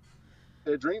know. match.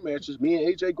 That dream match is me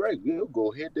and AJ Gray. We'll go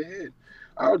head to head.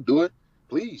 I'll do it.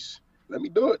 Please let me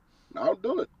do it. I'll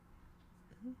do it.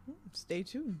 Stay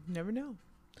tuned. Never know.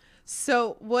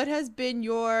 So, what has been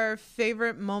your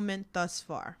favorite moment thus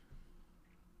far?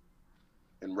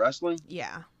 In wrestling,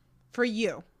 Yeah. For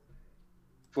you.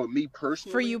 for me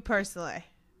personally, For you personally.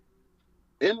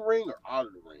 in ring or out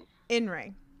of the ring, In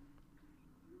ring.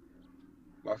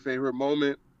 my favorite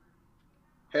moment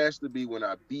has to be when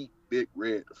I beat Big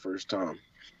Red the first time.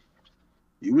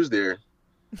 You was there.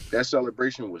 That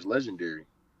celebration was legendary.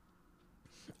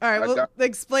 All right, I well, got-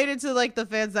 explain it to like the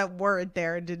fans that weren't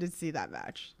there and didn't see that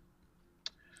match.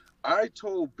 I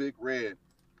told Big Red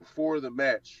before the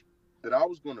match that I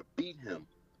was going to beat him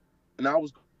and I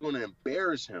was going to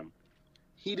embarrass him.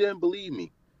 He didn't believe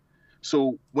me.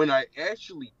 So when I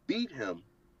actually beat him,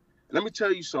 let me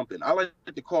tell you something. I like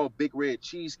to call Big Red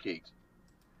cheesecake.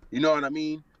 You know what I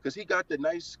mean? Because he got the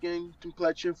nice skin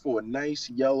complexion for a nice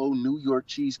yellow New York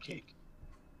cheesecake.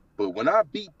 But when I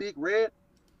beat Big Red,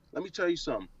 let me tell you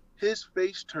something. His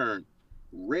face turned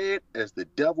red as the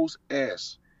devil's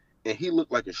ass, and he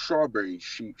looked like a strawberry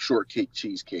shortcake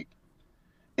cheesecake.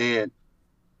 And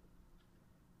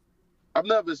I've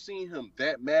never seen him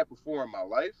that mad before in my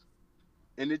life,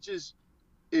 and it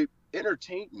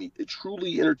entertained me. It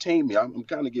truly entertained me. I'm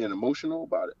kind of getting emotional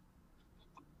about it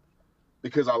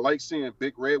because I like seeing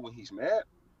Big Red when he's mad.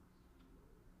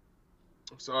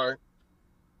 I'm sorry.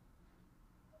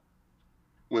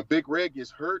 When Big Red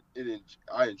gets hurt,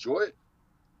 I enjoy it.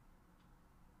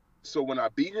 So when I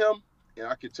beat him and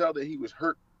I could tell that he was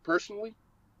hurt personally,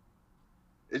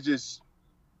 it just,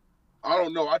 I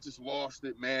don't know. I just lost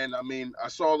it, man. I mean, I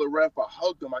saw the ref. I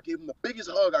hugged him. I gave him the biggest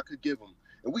hug I could give him.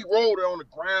 And we rolled on the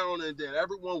ground, and then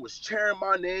everyone was cheering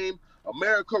my name.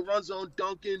 America runs on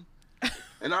Duncan.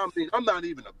 And I mean, I'm not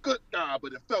even a good guy,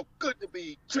 but it felt good to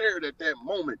be cheered at that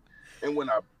moment. And when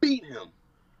I beat him,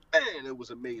 man, it was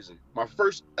amazing. My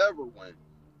first ever win.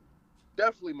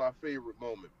 Definitely my favorite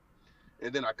moment.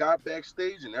 And then I got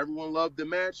backstage, and everyone loved the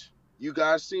match. You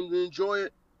guys seemed to enjoy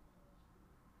it.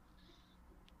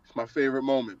 It's my favorite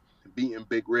moment, beating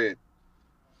Big Red.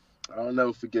 I'll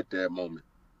never forget that moment.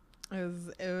 It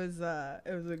was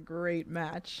a great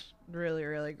match. Really,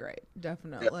 really great.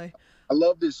 Definitely. I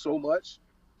loved it so much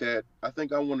that I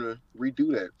think I want to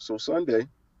redo that. So Sunday,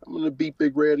 I'm going to beat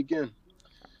Big Red again.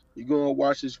 You're going to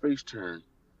watch his face turn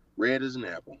red as an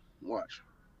apple. Watch.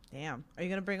 Damn. Are you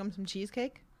gonna bring him some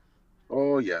cheesecake?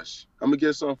 Oh, yes. I'm going to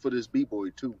get some for this B-boy,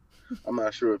 too. I'm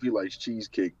not sure if he likes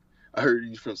cheesecake. I heard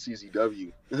he's from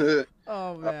CZW.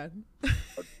 Oh man.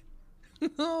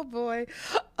 Oh boy.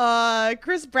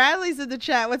 Chris Bradley's in the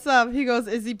chat. What's up? He goes,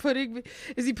 is he putting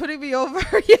me over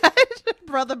yet?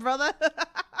 brother.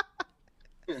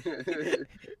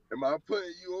 Am I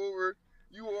putting you over?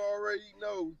 You already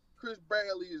know. Chris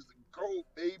Bradley is the GOAT,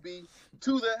 baby.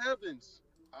 To the heavens.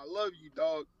 I love you,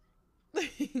 dog.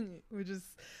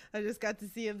 I just got to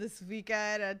see him this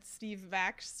weekend at Steve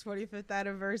Mac's 25th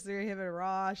anniversary. Him and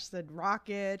Rosh and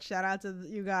Rocket. Shout out to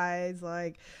you guys.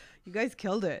 Like, you guys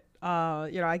killed it.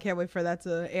 I can't wait for that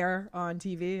to air on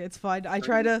TV. It's fun. I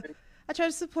try to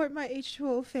support my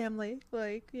H2O family,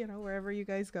 like, wherever you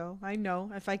guys go. I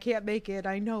know if I can't make it,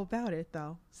 I know about it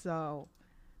though. So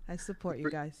I support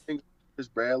you guys. Chris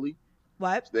Bradley.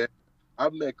 What? That I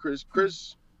met Chris.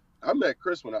 I met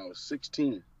Chris when I was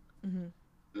 16, Mm-hmm.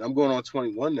 and I'm going on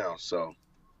 21 now. So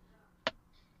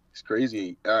it's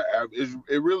crazy.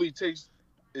 It really takes.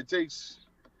 It takes.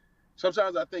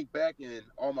 Sometimes I think back in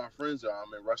all my friends that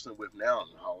I'm in wrestling with now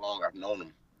and how long I've known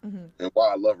them Mm-hmm. and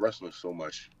why I love wrestling so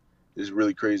much. It's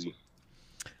really crazy.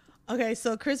 Okay,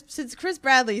 so since Chris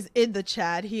Bradley's in the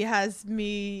chat, he wants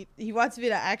me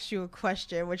to ask you a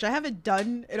question, which I haven't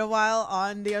done in a while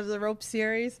on the Under the Rope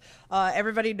series.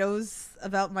 Everybody knows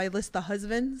about my list of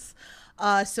husbands.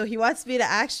 So he wants me to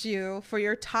ask you for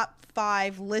your top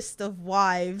 5 list of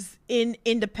wives in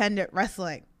independent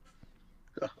wrestling.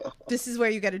 This is where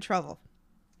you get in trouble.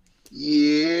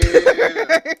 Yeah.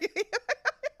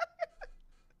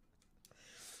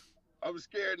 I'm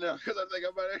scared now because I think I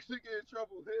might actually get in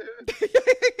trouble.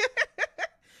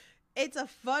 It's a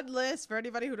fun list for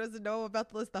anybody who doesn't know about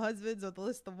the list of husbands or the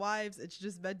list of wives. It's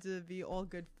just meant to be all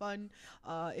good fun.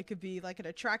 It could be like an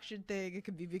attraction thing. It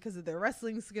could be because of their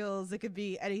wrestling skills. It could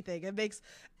be anything. It makes,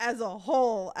 as a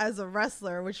whole, as a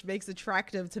wrestler, which makes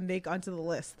attractive to make onto the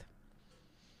list.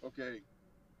 Okay,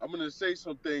 I'm gonna say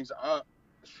some things.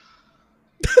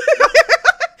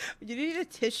 You need a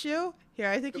tissue? Here,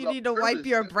 I think you I'm need to wipe nervous.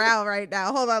 your brow right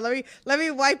now. Hold on, let me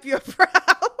wipe your brow.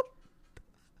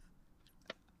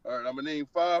 All right, I'm gonna name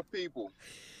 5 people.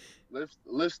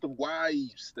 List of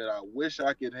wives that I wish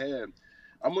I could have.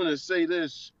 I'm gonna say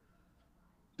this.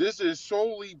 This is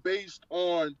solely based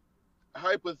on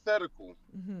hypothetical.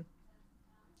 Mm-hmm.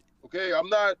 Okay, I'm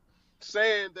not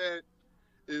saying that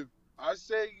if I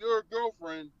say you're a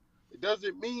girlfriend, it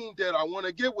doesn't mean that I want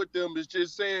to get with them. It's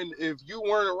just saying if you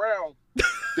weren't around,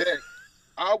 that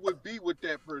I would be with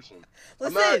that person.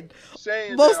 I'm not Listen,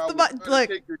 saying most that I of my would try to look.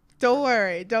 take your- Don't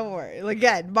worry.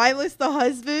 Again, my list of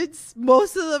husbands,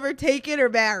 most of them are taken or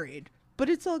married, but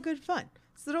it's all good fun.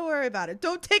 So don't worry about it.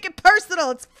 Don't take it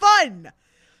personal. It's fun.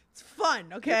 It's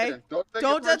fun, okay? Yeah, don't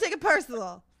Don't take it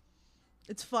personal.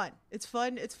 It's fun. It's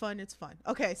fun.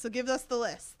 Okay, so give us the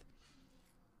list.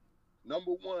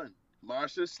 Number 1,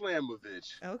 Masha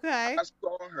Slamovich. Okay. I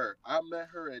saw her. I met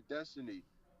her at Destiny,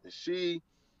 and she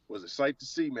was a sight to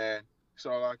see, man. That's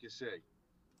all I can say.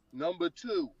 Number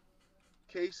 2,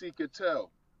 Casey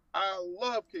Cattell. I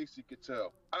love Casey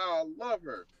Cattell. I love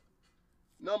her.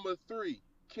 Number 3,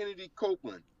 Kennedy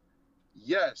Copeland.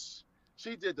 Yes,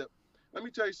 she did the. Let me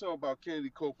tell you something about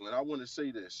Kennedy Copeland. I want to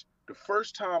say this. The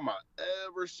first time I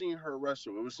ever seen her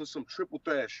wrestle, it was in some triple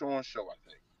threat Sean show, I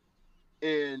think.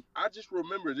 And I just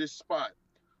remember this spot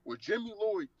where Jimmy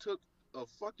Lloyd took a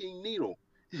fucking needle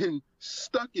and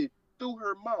stuck it through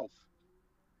her mouth.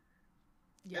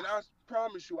 Yeah. And I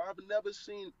promise you, I've never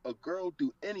seen a girl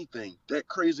do anything that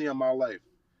crazy in my life.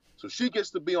 So she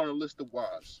gets to be on a list of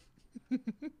wives.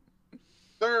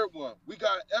 Third one, we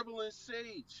got Evelyn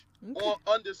Sage on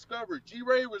Undiscovered, G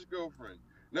Raver's girlfriend.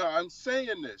 Now, I'm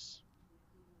saying this.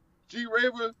 G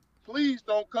Raver, please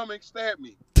don't come and stab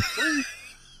me. Please.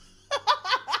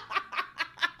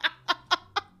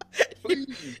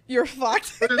 Please. You're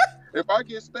fucked. If I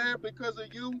get stabbed because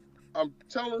of you, I'm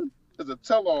telling as a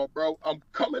tell-all, bro. I'm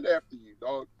coming after you,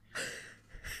 dog.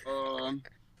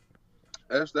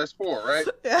 That's 4, right?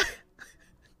 Yeah.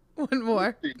 One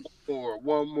more.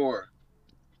 One more.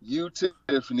 You,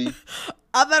 Tiffany.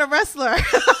 I'm not a wrestler.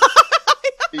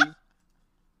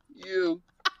 You.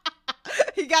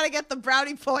 You gotta get the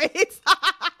brownie points.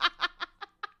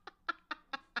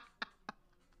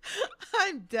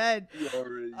 I'm dead. You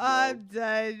already know. I'm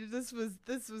dead. This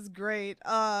was great.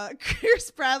 Chris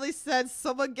Bradley said,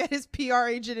 "Someone get his PR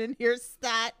agent in here,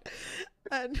 stat."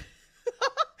 And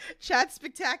Chat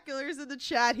Spectacular's in the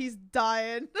chat. He's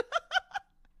dying.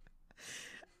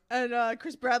 And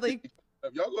Chris Bradley.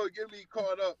 Y'all gonna get me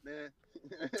caught up, man.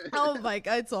 Oh my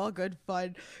god, it's all good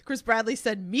fun. Chris Bradley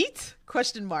said, "Meat?"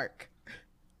 Question mark.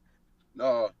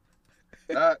 No,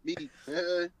 not me.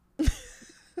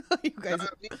 You guys.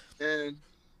 Not me, man.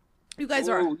 You guys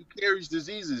are. He carries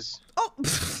diseases. Oh,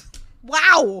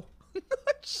 wow.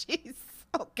 Jeez.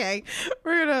 Okay,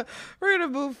 we're gonna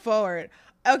move forward.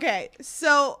 Okay,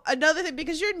 so another thing,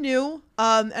 because you're new,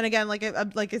 and again, like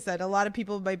I said, a lot of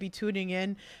people might be tuning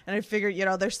in, and I figured,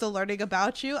 they're still learning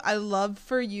about you. I love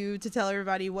for you to tell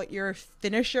everybody what your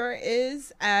finisher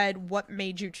is and what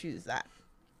made you choose that.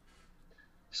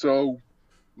 So,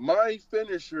 my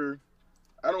finisher,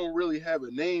 I don't really have a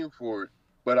name for it,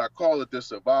 but I call it the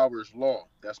Survivor's Law.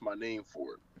 That's my name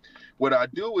for it. What I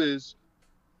do is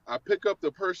I pick up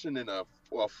the person in a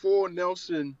full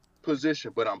Nelson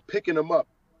position, but I'm picking them up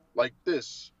like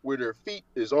this, where their feet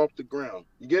is off the ground.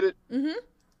 You get it? Mm-hmm.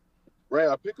 Right?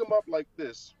 I pick them up like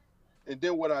this, and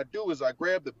then what I do is I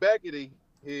grab the back of their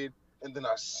head and then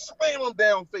I slam him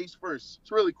down face first.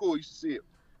 It's really cool. You should see it.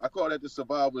 I call that the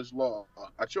survivor's law.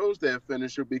 I chose that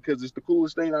finisher because it's the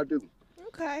coolest thing I do.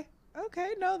 Okay.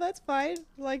 Okay. No, that's fine.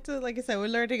 Like I said, we're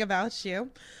learning about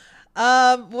you.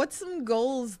 What's some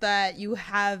goals that you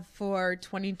have for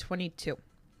 2022?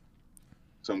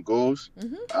 Some goals.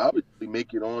 Mm-hmm. Obviously,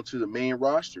 make it onto the main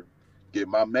roster, get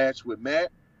my match with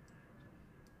Matt,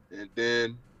 and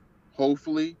then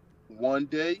hopefully one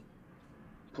day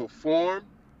perform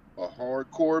a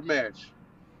hardcore match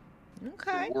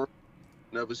Okay. the world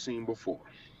never seen before.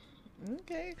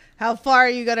 Okay. How far are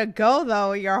you gonna go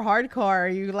though? You're hardcore. Are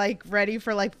you like ready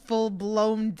for like full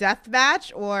blown death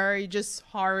match, or are you just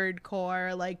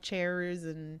hardcore like chairs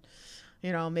and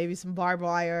maybe some barbed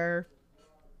wire?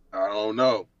 I don't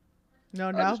know. No,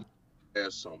 I no. just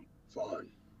have some fun.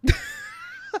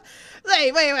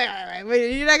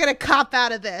 Wait. You're not gonna cop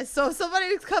out of this. So if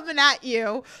somebody's coming at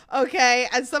you, okay,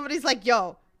 and somebody's like,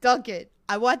 "Yo, Duncan,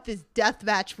 I want this death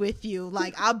match with you.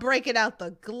 Like, I'm breaking out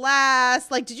the glass."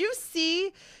 Like, did you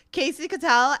see Casey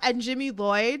Cattell and Jimmy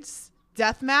Lloyd's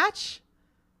death match?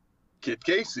 Kid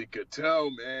Casey could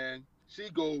tell, man. She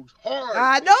goes hard.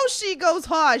 I know she goes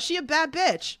hard. She a bad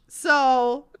bitch.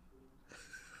 So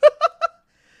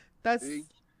that's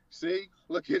See,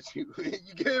 look at you.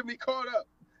 You getting me caught up.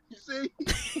 You see?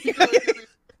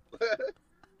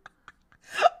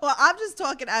 well, I'm just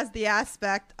talking as the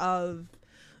aspect of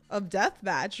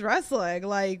deathmatch wrestling.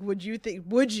 Like, would you?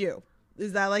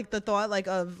 Is that like the thought like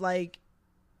of like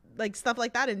stuff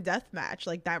like that in deathmatch,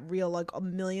 like that real like a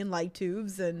million light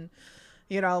tubes and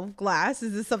glass?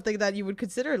 Is this something that you would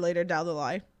consider later down the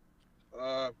line?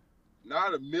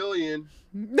 Not a million.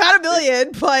 Not a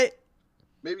million, but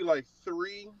Maybe like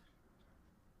 3,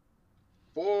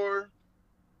 4,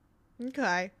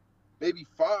 okay. maybe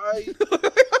 5.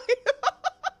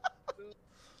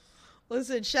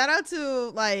 Listen, shout out to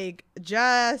like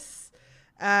Jess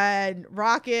and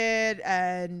Rocket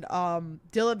and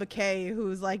Dylan McKay,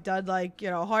 who's like done like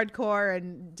hardcore,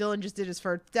 and Dylan just did his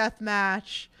first death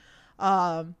match.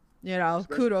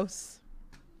 Kudos.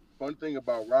 Fun thing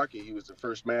about Rocky, he was the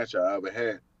first match I ever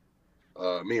had.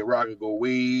 Me and Rocky go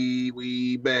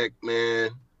way back, man.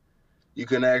 You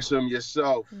can ask him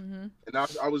yourself. Mm-hmm. And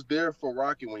I was there for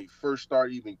Rocky when he first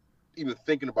started even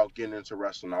thinking about getting into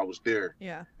wrestling. I was there.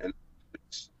 Yeah.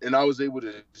 And I was able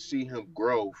to see him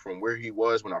grow from where he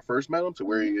was when I first met him to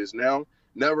where he is now.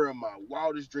 Never in my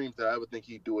wildest dreams did I ever think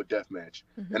he'd do a death match.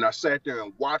 Mm-hmm. And I sat there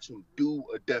and watched him do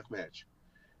a death match.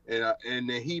 And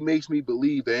then he makes me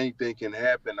believe that anything can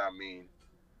happen. I mean,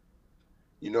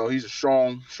 he's a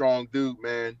strong dude,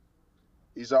 man.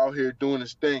 He's out here doing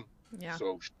his thing. Yeah.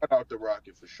 So shout out to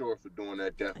Rocket for sure for doing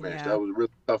that death match. Yeah. That was a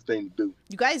really tough thing to do.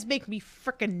 You guys make me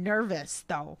freaking nervous,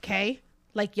 though, okay?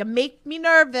 Like, you make me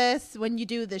nervous when you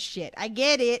do this shit. I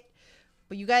get it.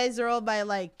 But you guys are all my,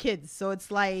 like, kids. So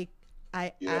it's like,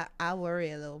 I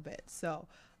worry a little bit. So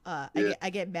I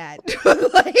get mad.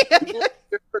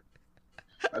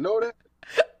 I know that.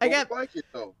 I get like it,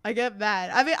 though. I get mad.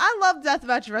 I mean, I love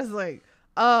deathmatch wrestling.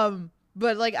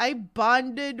 But, like, I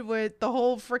bonded with the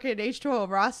whole freaking H2O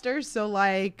roster. So,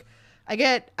 like, I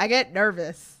get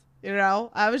nervous.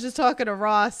 I was just talking to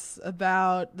Ross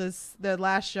about the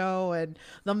last show and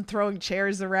them throwing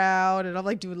chairs around, and I'm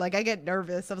like, dude, like I get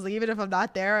nervous. I was like, even if I'm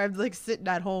not there, I'm like sitting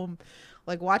at home,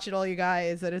 like watching all you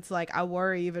guys, and it's like I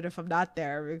worry even if I'm not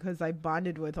there because I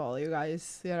bonded with all you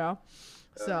guys,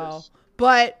 So, Yes.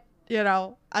 but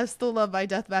I still love my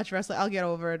deathmatch wrestling. I'll get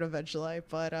over it eventually,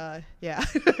 but yeah.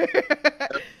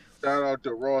 Shout out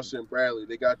to Ross and Bradley.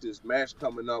 They got this match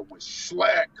coming up with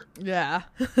Schlack. Yeah.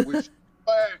 With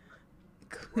Schlack.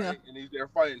 Yeah. Right? And they're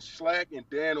fighting Schlack and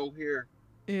Dan O'Hare.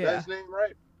 Yeah. That's his name,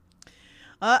 right?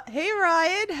 Hey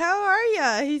Ryan, how are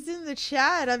ya? He's in the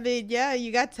chat. I mean, yeah,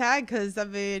 you got tagged because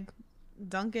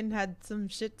Duncan had some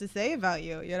shit to say about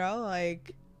you.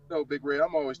 Like. No, Big Ray,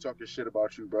 I'm always talking shit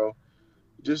about you, bro.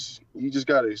 You just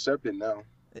gotta accept it now.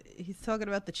 He's talking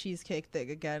about the cheesecake thing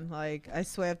again. Like, I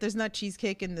swear, if there's not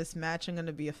cheesecake in this match, I'm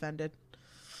gonna be offended.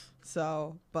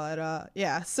 So, but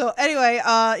yeah. So anyway,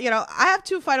 I have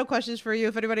 2 final questions for you.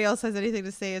 If anybody else has anything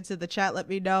to say into the chat, let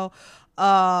me know.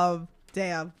 Damn,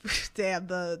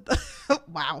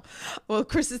 wow. Well,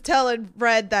 Chris is telling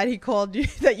Red that you called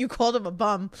him a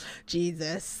bum.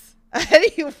 Jesus.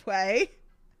 Anyway.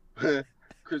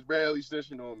 Chris Bradley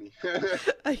snitching on me.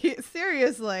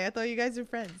 Seriously, I thought you guys were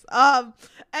friends.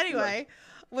 Anyway,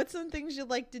 what's some things you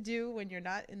like to do when you're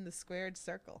not in the squared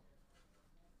circle?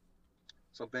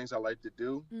 Some things I like to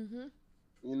do.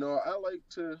 Mm-hmm. I like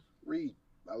to read.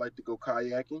 I like to go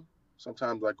kayaking.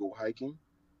 Sometimes I go hiking.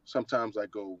 Sometimes I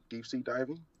go deep sea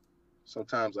diving.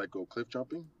 Sometimes I go cliff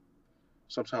jumping.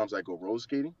 Sometimes I go roller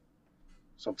skating.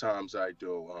 Sometimes I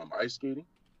do ice skating.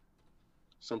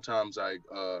 Sometimes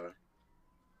what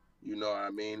I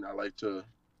mean, I like to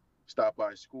stop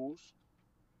by schools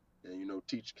and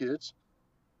teach kids.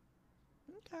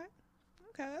 Okay.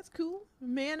 Okay, that's cool.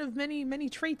 Man of many, many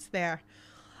traits there.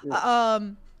 Yeah.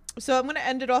 So I'm gonna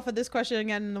end it off with this question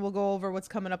again, and then we'll go over what's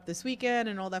coming up this weekend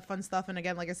and all that fun stuff. And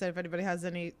again, like I said, if anybody has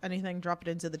anything, drop it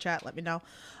into the chat. Let me know.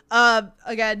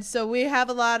 Again, so we have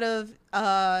a lot of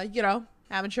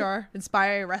amateur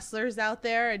inspired wrestlers out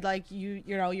there, and like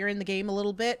you're in the game a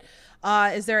little bit.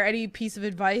 Is there any piece of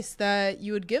advice that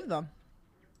you would give them?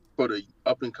 For the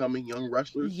up and coming young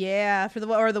wrestlers, Yeah, for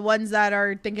the ones that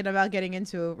are thinking about getting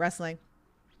into wrestling.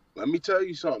 let me tell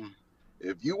you something.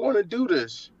 If you want to do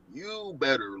this, you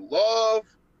better love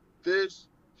this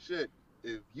shit.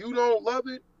 If you don't love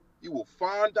it, you will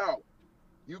find out.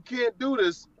 You can't do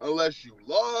this unless you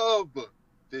love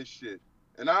this shit.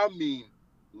 And I mean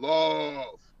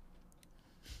love.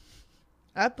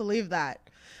 I believe that.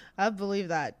 I believe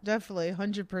that. Definitely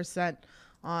 100%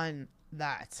 on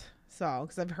that. So,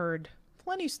 because I've heard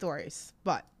plenty of stories.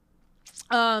 But,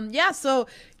 yeah, so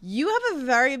you have a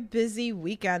very busy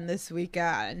weekend this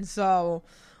weekend. So,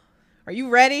 are you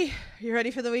ready? Are you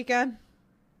ready for the weekend?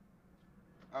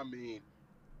 I mean,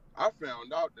 I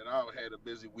found out that I had a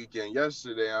busy weekend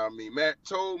yesterday. I mean, Matt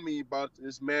told me about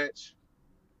this match.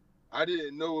 I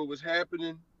didn't know it was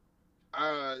happening.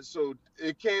 So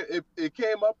it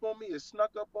came up on me. It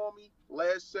snuck up on me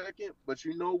last second. But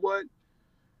you know what?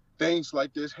 Things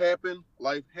like this happen.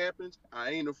 Life happens. I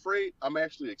ain't afraid. I'm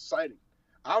actually excited.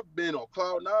 I've been on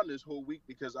cloud nine this whole week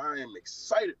because I am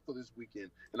excited for this weekend,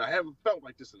 and I haven't felt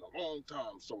like this in a long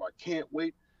time. So I can't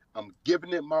wait. I'm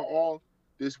giving it my all.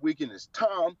 This weekend is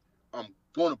time. I'm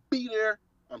gonna be there.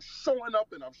 I'm showing up,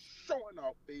 and I'm showing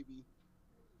out, baby.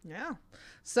 Yeah.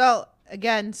 So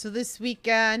again, this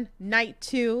weekend, night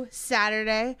 2,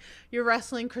 Saturday, you're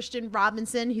wrestling Christian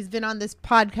Robinson. He's been on this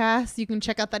podcast. You can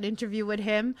check out that interview with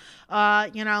him.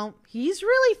 He's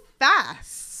really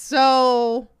fast.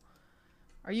 So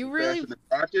are you really Faster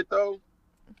than Rocket though?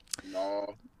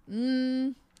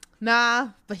 No. Nah,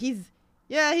 but he's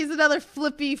another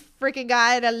flippy freaking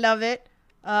guy, and I love it.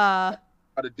 How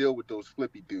to deal with those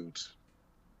flippy dudes?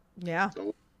 Yeah.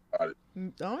 So about it.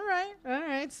 All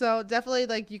right. So definitely,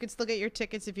 like, you can still get your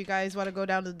tickets if you guys want to go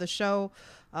down to the show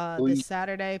this Please.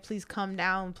 Saturday. Please come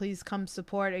down. Please come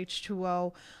support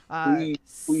H2O.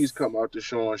 Please come out to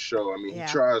Sean's show. I mean, Yeah.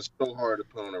 he tries so hard to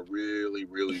put on a really,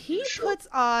 really He good show. puts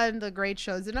on the great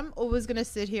shows, and I'm always gonna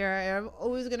sit here and I'm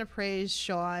always gonna praise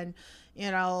Sean.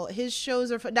 His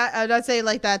shows are I'm not saying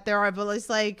like that there are, but it's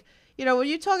like, when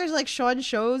you talk like Sean's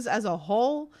shows as a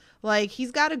whole, like, he's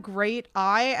got a great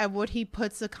eye at what he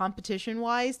puts the competition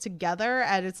wise together.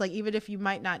 And it's like, even if you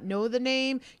might not know the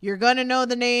name, you're going to know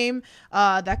the name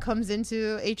that comes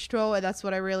into H2O. And that's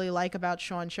what I really like about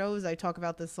Sean shows. I talk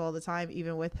about this all the time,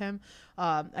 even with him.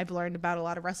 I've learned about a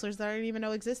lot of wrestlers that I didn't even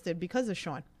know existed because of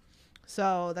Sean.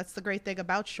 So that's the great thing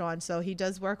about Sean. So he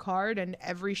does work hard, and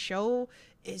every show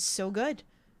is so good.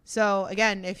 So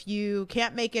again, if you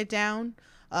can't make it down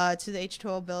to the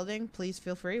H2O building, please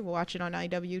feel free. We'll watch it on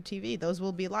IWTV. Those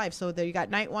will be live. So there you got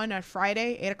night 1 at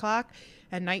Friday, 8 o'clock,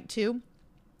 and night 2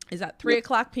 is at 3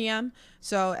 o'clock p.m.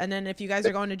 So, and then if you guys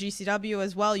are going to GCW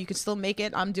as well, you can still make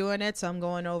it. I'm doing it. So I'm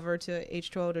going over to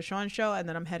H2O to Sean's show, and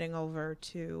then I'm heading over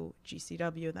to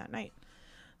GCW that night.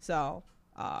 So,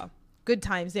 good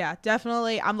times. Yeah,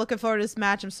 definitely. I'm looking forward to this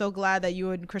match. I'm so glad that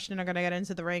you and Christian are going to get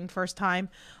into the ring first time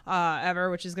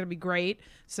ever, which is going to be great.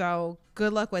 So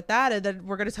good luck with that. And then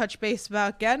we're going to touch base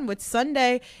again with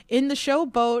Sunday in the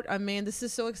Showboat. I mean, this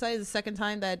is so exciting. The second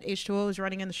time that H2O is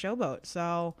running in the Showboat.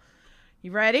 So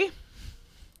you ready?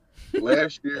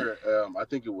 Last year, I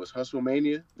think it was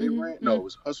Hustlemania they ran. No, it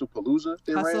was Hustlepalooza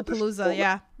they ran. Hustlepalooza,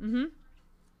 yeah. Mm-hmm.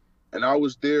 And I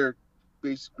was there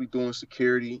basically doing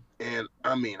security, and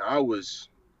I mean, I was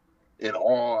in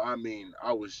awe. I mean,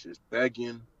 I was just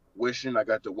begging, wishing I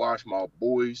got to watch my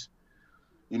boys,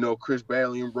 Chris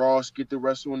Bailey and Ross get to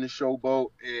wrestle in the Showboat,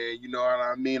 and you know what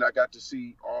I mean. I got to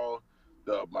see all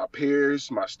my peers,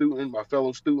 my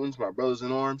fellow students, my brothers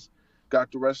in arms,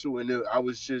 got to wrestle, and I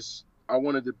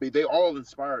wanted to be. They all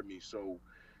inspired me. So,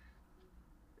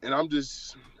 and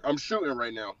I'm shooting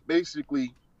right now.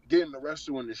 Basically, getting to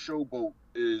wrestle in the Showboat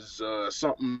is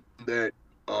something that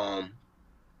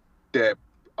that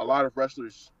a lot of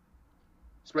wrestlers,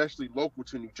 especially local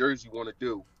to New Jersey, want to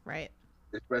do. Right.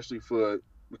 Especially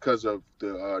because of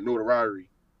the notoriety.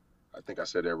 I think I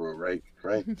said that right?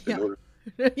 Yeah.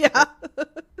 Yeah.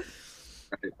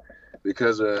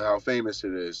 Because of how famous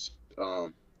it is.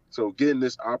 So getting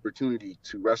this opportunity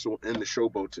to wrestle in the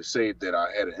Showboat, to say that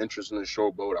I had an interest in the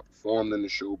Showboat, I performed in the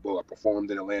Showboat, I performed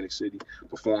in Atlantic City,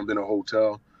 performed in a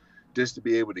hotel, just to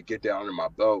be able to get that under my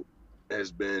belt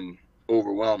has been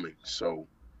overwhelming. So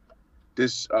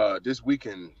this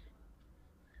weekend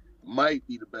might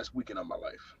be the best weekend of my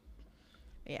life.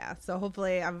 Yeah, so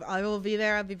hopefully I will be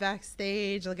there. I'll be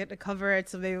backstage. I'll get to cover it,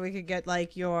 so maybe we could get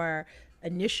like your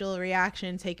initial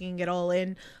reaction, taking it all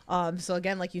in. So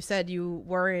again, like you said, you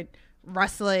weren't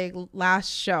wrestling last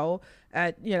show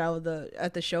at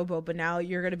at the Showboat, but now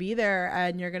you're gonna be there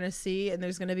and you're gonna see, and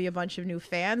there's gonna be a bunch of new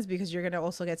fans because you're gonna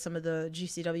also get some of the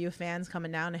GCW fans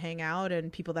coming down to hang out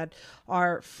and people that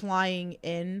are flying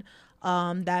in.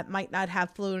 That might not have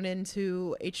flown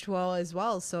into H2O as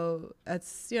well. So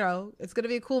it's it's gonna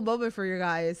be a cool moment for you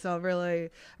guys. So really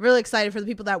excited for the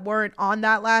people that weren't on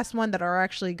that last one that are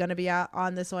actually gonna be out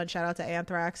on this one. Shout out to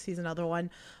Anthrax. He's another one.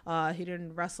 He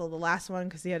didn't wrestle the last one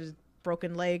because he had a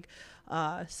broken leg.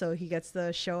 So he gets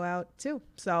the show out too.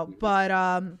 So, but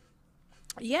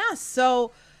yeah.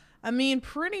 So, I mean,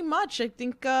 pretty much, I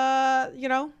think, we're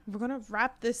going to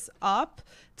wrap this up.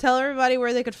 Tell everybody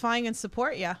where they could find and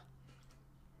support you.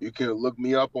 You can look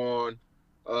me up on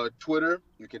Twitter.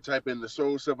 You can type in The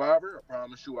Soul Survivor. I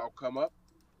promise you I'll come up.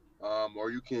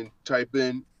 Or you can type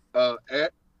in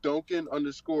at Duncan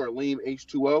 _Aleem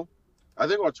H2O. I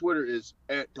think on Twitter is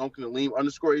at Duncan Aleem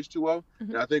 _H2O.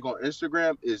 And I think on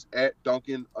Instagram is at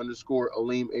Duncan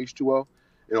 _Aleem H2O.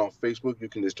 And on Facebook, you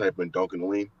can just type in Duncan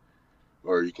Aleem.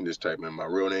 Or you can just type in my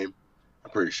real name. I'm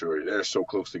pretty sure they're so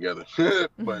close together.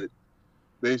 But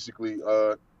basically,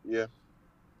 yeah.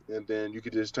 And then you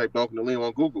could just type Duncan Aleem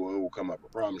on Google and it will come up. I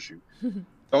promise you.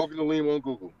 Duncan Aleem on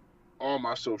Google. All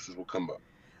my socials will come up.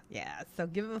 Yeah, so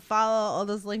give him a follow. All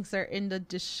those links are in the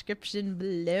description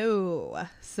below.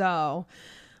 So,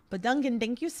 but Duncan,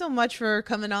 thank you so much for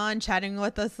coming on, chatting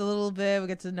with us a little bit. We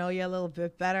get to know you a little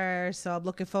bit better. So I'm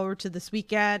looking forward to this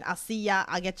weekend. I'll see ya.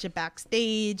 I'll get you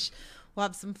backstage. We'll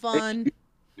have some fun.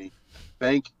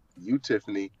 Thank you,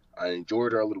 Tiffany. I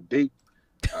enjoyed our little date.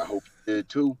 I hope you did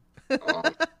too.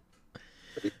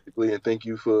 Basically, and thank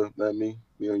you for letting me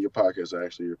be on your podcast. I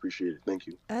actually appreciate it. Thank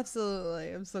you.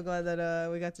 Absolutely. I'm so glad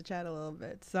that we got to chat a little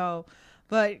bit. So,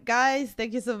 but guys,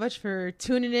 thank you so much for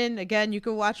tuning in. Again, you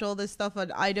can watch all this stuff on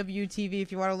IWTV.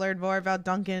 If you want to learn more about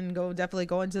Duncan, definitely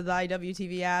go into the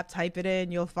IWTV app, type it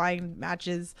in. You'll find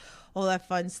matches, all that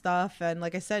fun stuff. And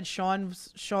like I said,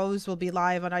 Sean's shows will be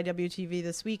live on IWTV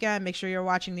this weekend. Make sure you're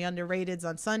watching the Underrateds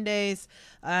on Sundays,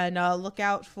 and look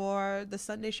out for the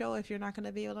Sunday show if you're not going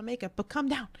to be able to make it. But come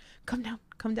down to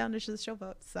the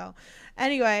Showboat. So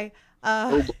anyway,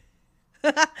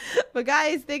 but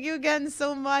guys, thank you again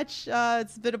so much.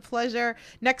 It's been a pleasure.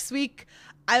 Next week,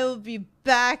 I will be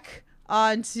back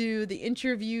onto the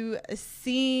interview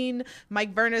scene.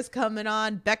 Mike Verna's coming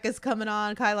on, Becca's coming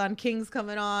on, Kylon King's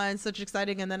coming on. Such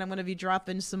exciting. And then I'm going to be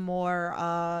dropping some more,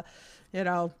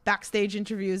 backstage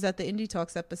interviews at the Indie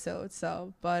Talks episode.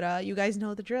 So, but you guys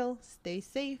know the drill. Stay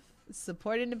safe,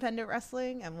 support independent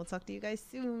wrestling, and we'll talk to you guys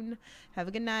soon. Have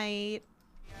a good night.